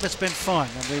game. Bob, it's been fun.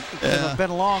 I mean, it's been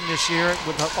long this year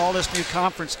with all this new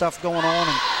conference stuff going on,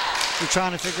 and we're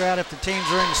trying to figure out if the teams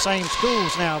are in the same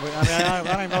schools now. But I mean, I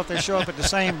don't even know if they show up at the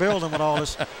same building with all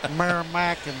this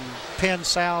Merrimack and Penn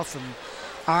South and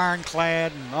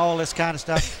Ironclad and all this kind of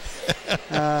stuff.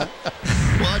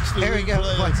 Watch the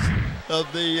replay of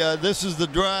the. This is the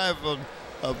drive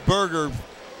of Berger,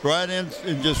 right in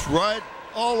and just right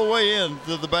all the way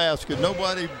into the basket.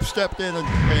 Nobody stepped in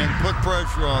and put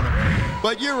pressure on him.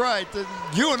 But you're right.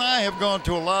 You and I have gone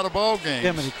to a lot of ball games.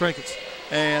 Yeah, many crickets.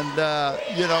 And,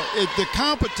 you know, the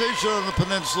competition on the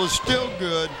peninsula is still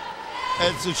good.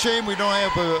 It's a shame we don't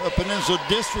have a peninsula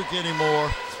district anymore.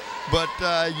 But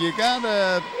you got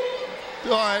to,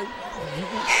 all right,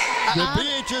 the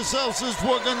BHSL says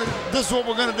this is what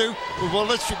we're going to do. Well,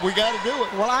 we got to do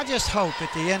it. Well, I just hope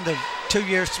at the end of 2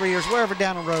 years, 3 years, wherever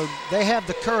down the road, they have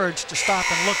the courage to stop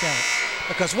and look at it.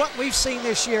 Because what we've seen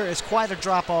this year is quite a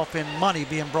drop-off in money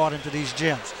being brought into these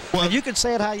gyms. Well, and you can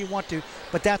say it how you want to,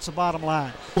 but that's the bottom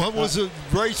line. What was it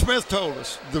Ray Smith told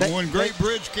us? When Great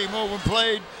Bridge came over and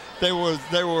played, they were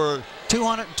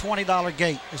 $220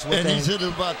 gate is what and he said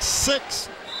about 6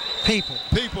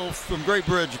 people from Great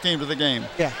Bridge came to the game.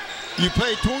 Yeah. You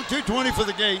pay $220 for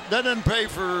the gate. That doesn't pay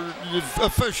for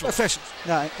officials.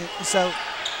 No, so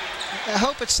I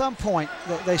hope at some point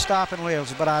that they stop and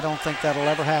live, but I don't think that'll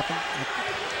ever happen.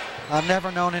 I've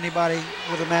never known anybody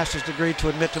with a master's degree to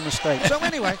admit to mistakes. So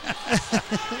anyway.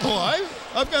 Oh,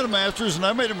 I've got a master's and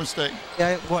I made a mistake.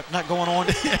 Yeah, what, not going on?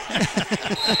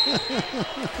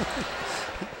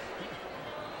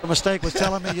 The mistake was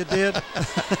telling me you did.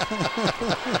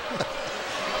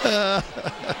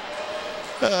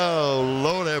 Oh,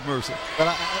 Lord have mercy.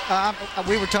 But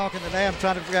we were talking today. I'm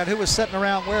trying to figure out who was sitting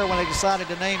around where when they decided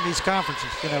to name these conferences.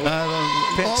 You know,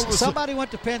 somebody went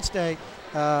to Penn State.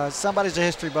 Somebody's a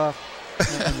history buff.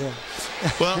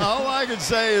 Well, all I can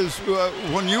say is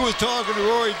when you was talking to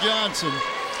Roy Johnson,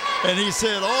 and he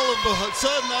said, all of a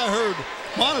sudden I heard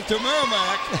Monitor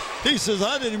Merrimack. He says,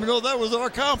 I didn't even know that was our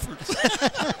conference.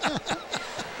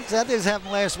 That did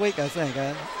happen last week, I think.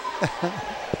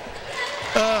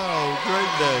 Oh, great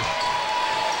day.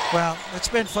 Well, it's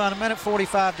been fun.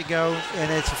 1:45 to go, and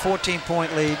it's a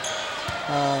 14-point lead.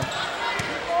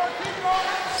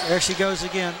 There she goes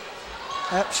again.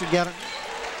 Yep, she got it.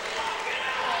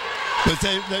 But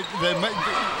they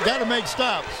got to make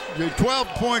stops. You're 12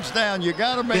 points down. You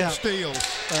got to make steals.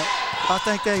 I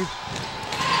think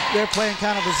they're playing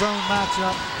kind of a zone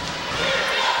matchup.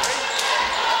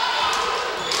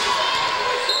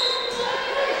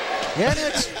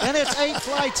 And it's 8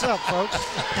 flights up, folks.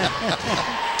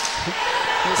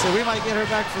 So we might get her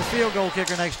back for field goal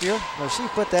kicker next year. Well, she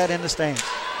put that in the stands.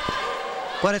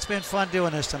 But it's been fun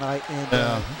doing this tonight. And,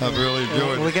 I've really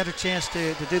enjoyed it. We get a chance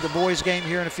to do the boys' game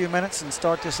here in a few minutes and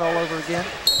start this all over again.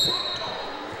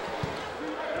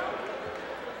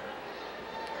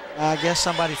 I guess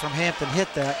somebody from Hampton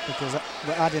hit that because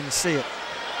I didn't see it.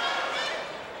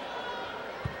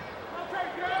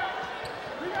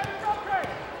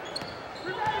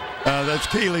 That's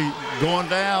Keeley going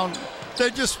down.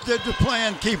 They're just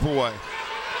playing keep away.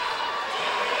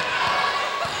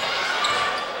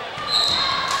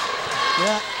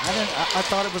 Yeah, I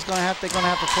thought it was they're going to have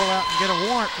to pull out and get a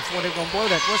warrant before they're going to blow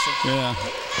that whistle. Yeah.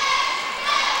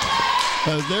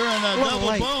 They're in a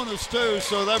double bonus too,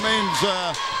 so that means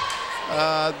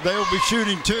they'll be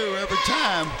shooting 2 every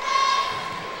time.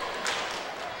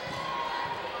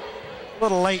 A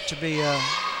little late to be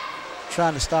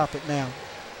trying to stop it now.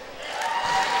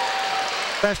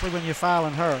 Especially when you're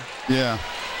fouling her. Yeah.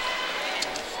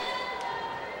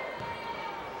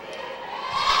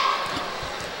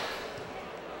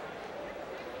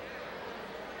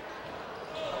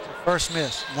 First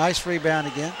miss. Nice rebound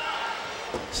again.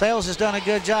 Sales has done a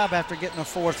good job after getting a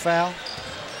 4th foul.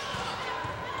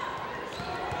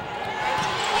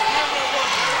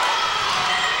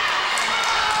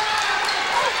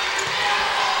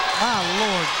 My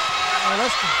Lord.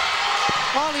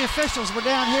 All the officials were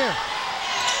down here.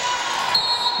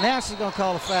 Now she's going to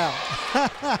call a foul.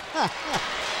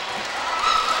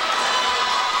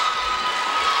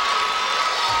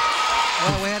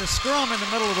 Well, we had a scrum in the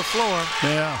middle of the floor.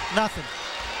 Yeah. Nothing.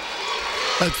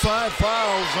 That's 5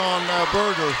 fouls on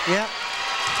Berger. Yep.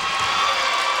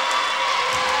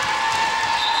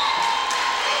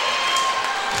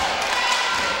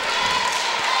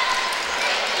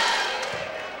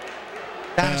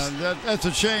 That's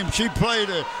a shame. She played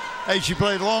a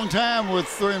long time with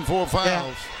 3 and 4 fouls.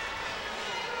 Yeah.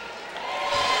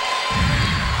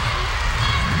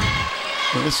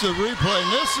 This is a replay,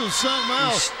 and this is something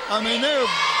else. I mean, there are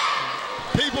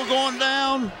people going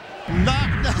down,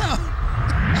 knocked down.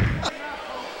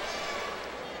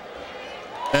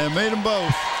 And made them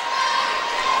both.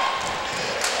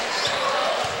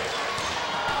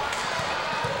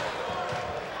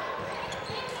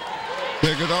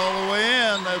 Kick it all the way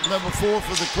in. That's number 4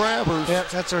 for the Crabbers. Yep,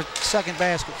 that's her second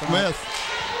basket tonight. Smith.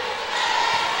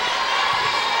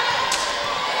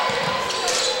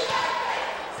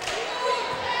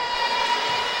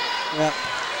 Yep.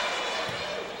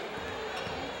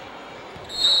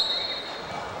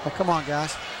 Oh, come on,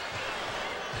 guys.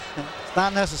 It's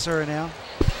not necessary now.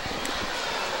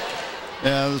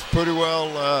 Yeah, it was pretty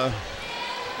well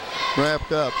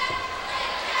wrapped up.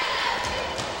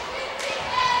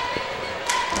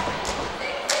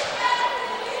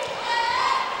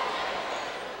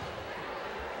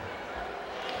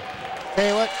 Tell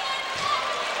you what,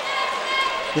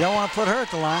 you don't want to put her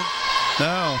at the line.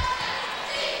 No.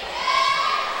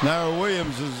 Now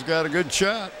Williams has got a good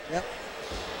shot. Yep.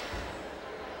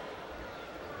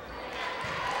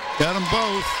 Got them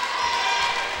both.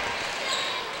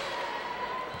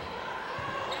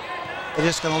 They're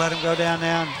just going to let him go down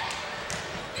now.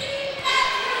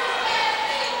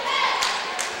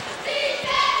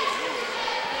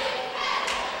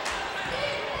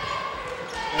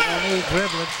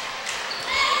 Dribbling.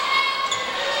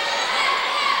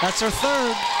 That's her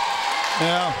 3rd.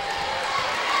 Yeah.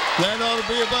 That ought to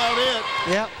be about it.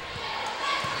 Yep.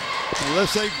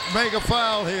 Unless they make a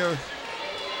foul here.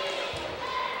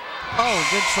 Oh,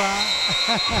 good try.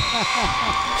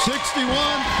 61-49.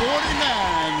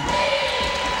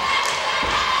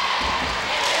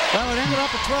 Well, it ended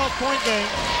up a 12-point game.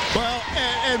 Well,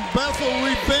 and Bethel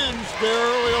revenged their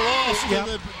earlier loss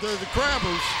Yep. to the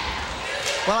Crabbers.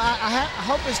 Well, I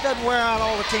hope this doesn't wear out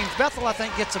all the teams. Bethel, I think,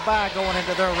 gets a bye going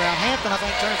into their round. Hampton, I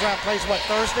think, turns around and plays, what,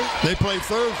 Thursday? They play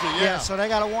Thursday, yeah. So they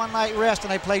got a one-night rest, and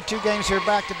they played 2 games here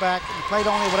back-to-back. And played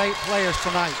only with 8 players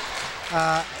tonight.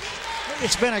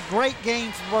 It's been a great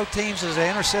game for both teams as an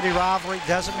inter-city rivalry.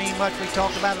 Doesn't mean much. We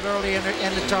talked about it early in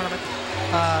the tournament.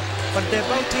 But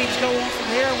both teams go on from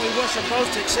here, and we wish them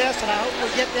both success, and I hope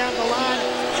we get down the line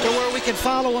to where we can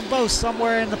follow them both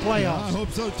somewhere in the playoffs. I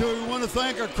hope so, too. We want to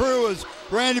thank our crew as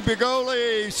Randy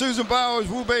Bigoli, Susan Bowers,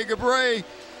 Wube Gabray,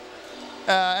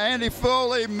 Andy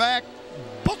Foley, Mac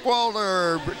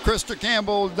Buckwalter, Krista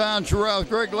Campbell, Don Chirous,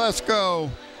 Greg Lesko.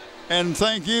 And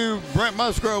thank you, Brent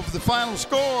Musgrove, for the final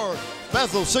score.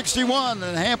 Bethel 61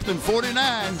 and Hampton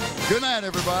 49. Good night,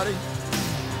 everybody.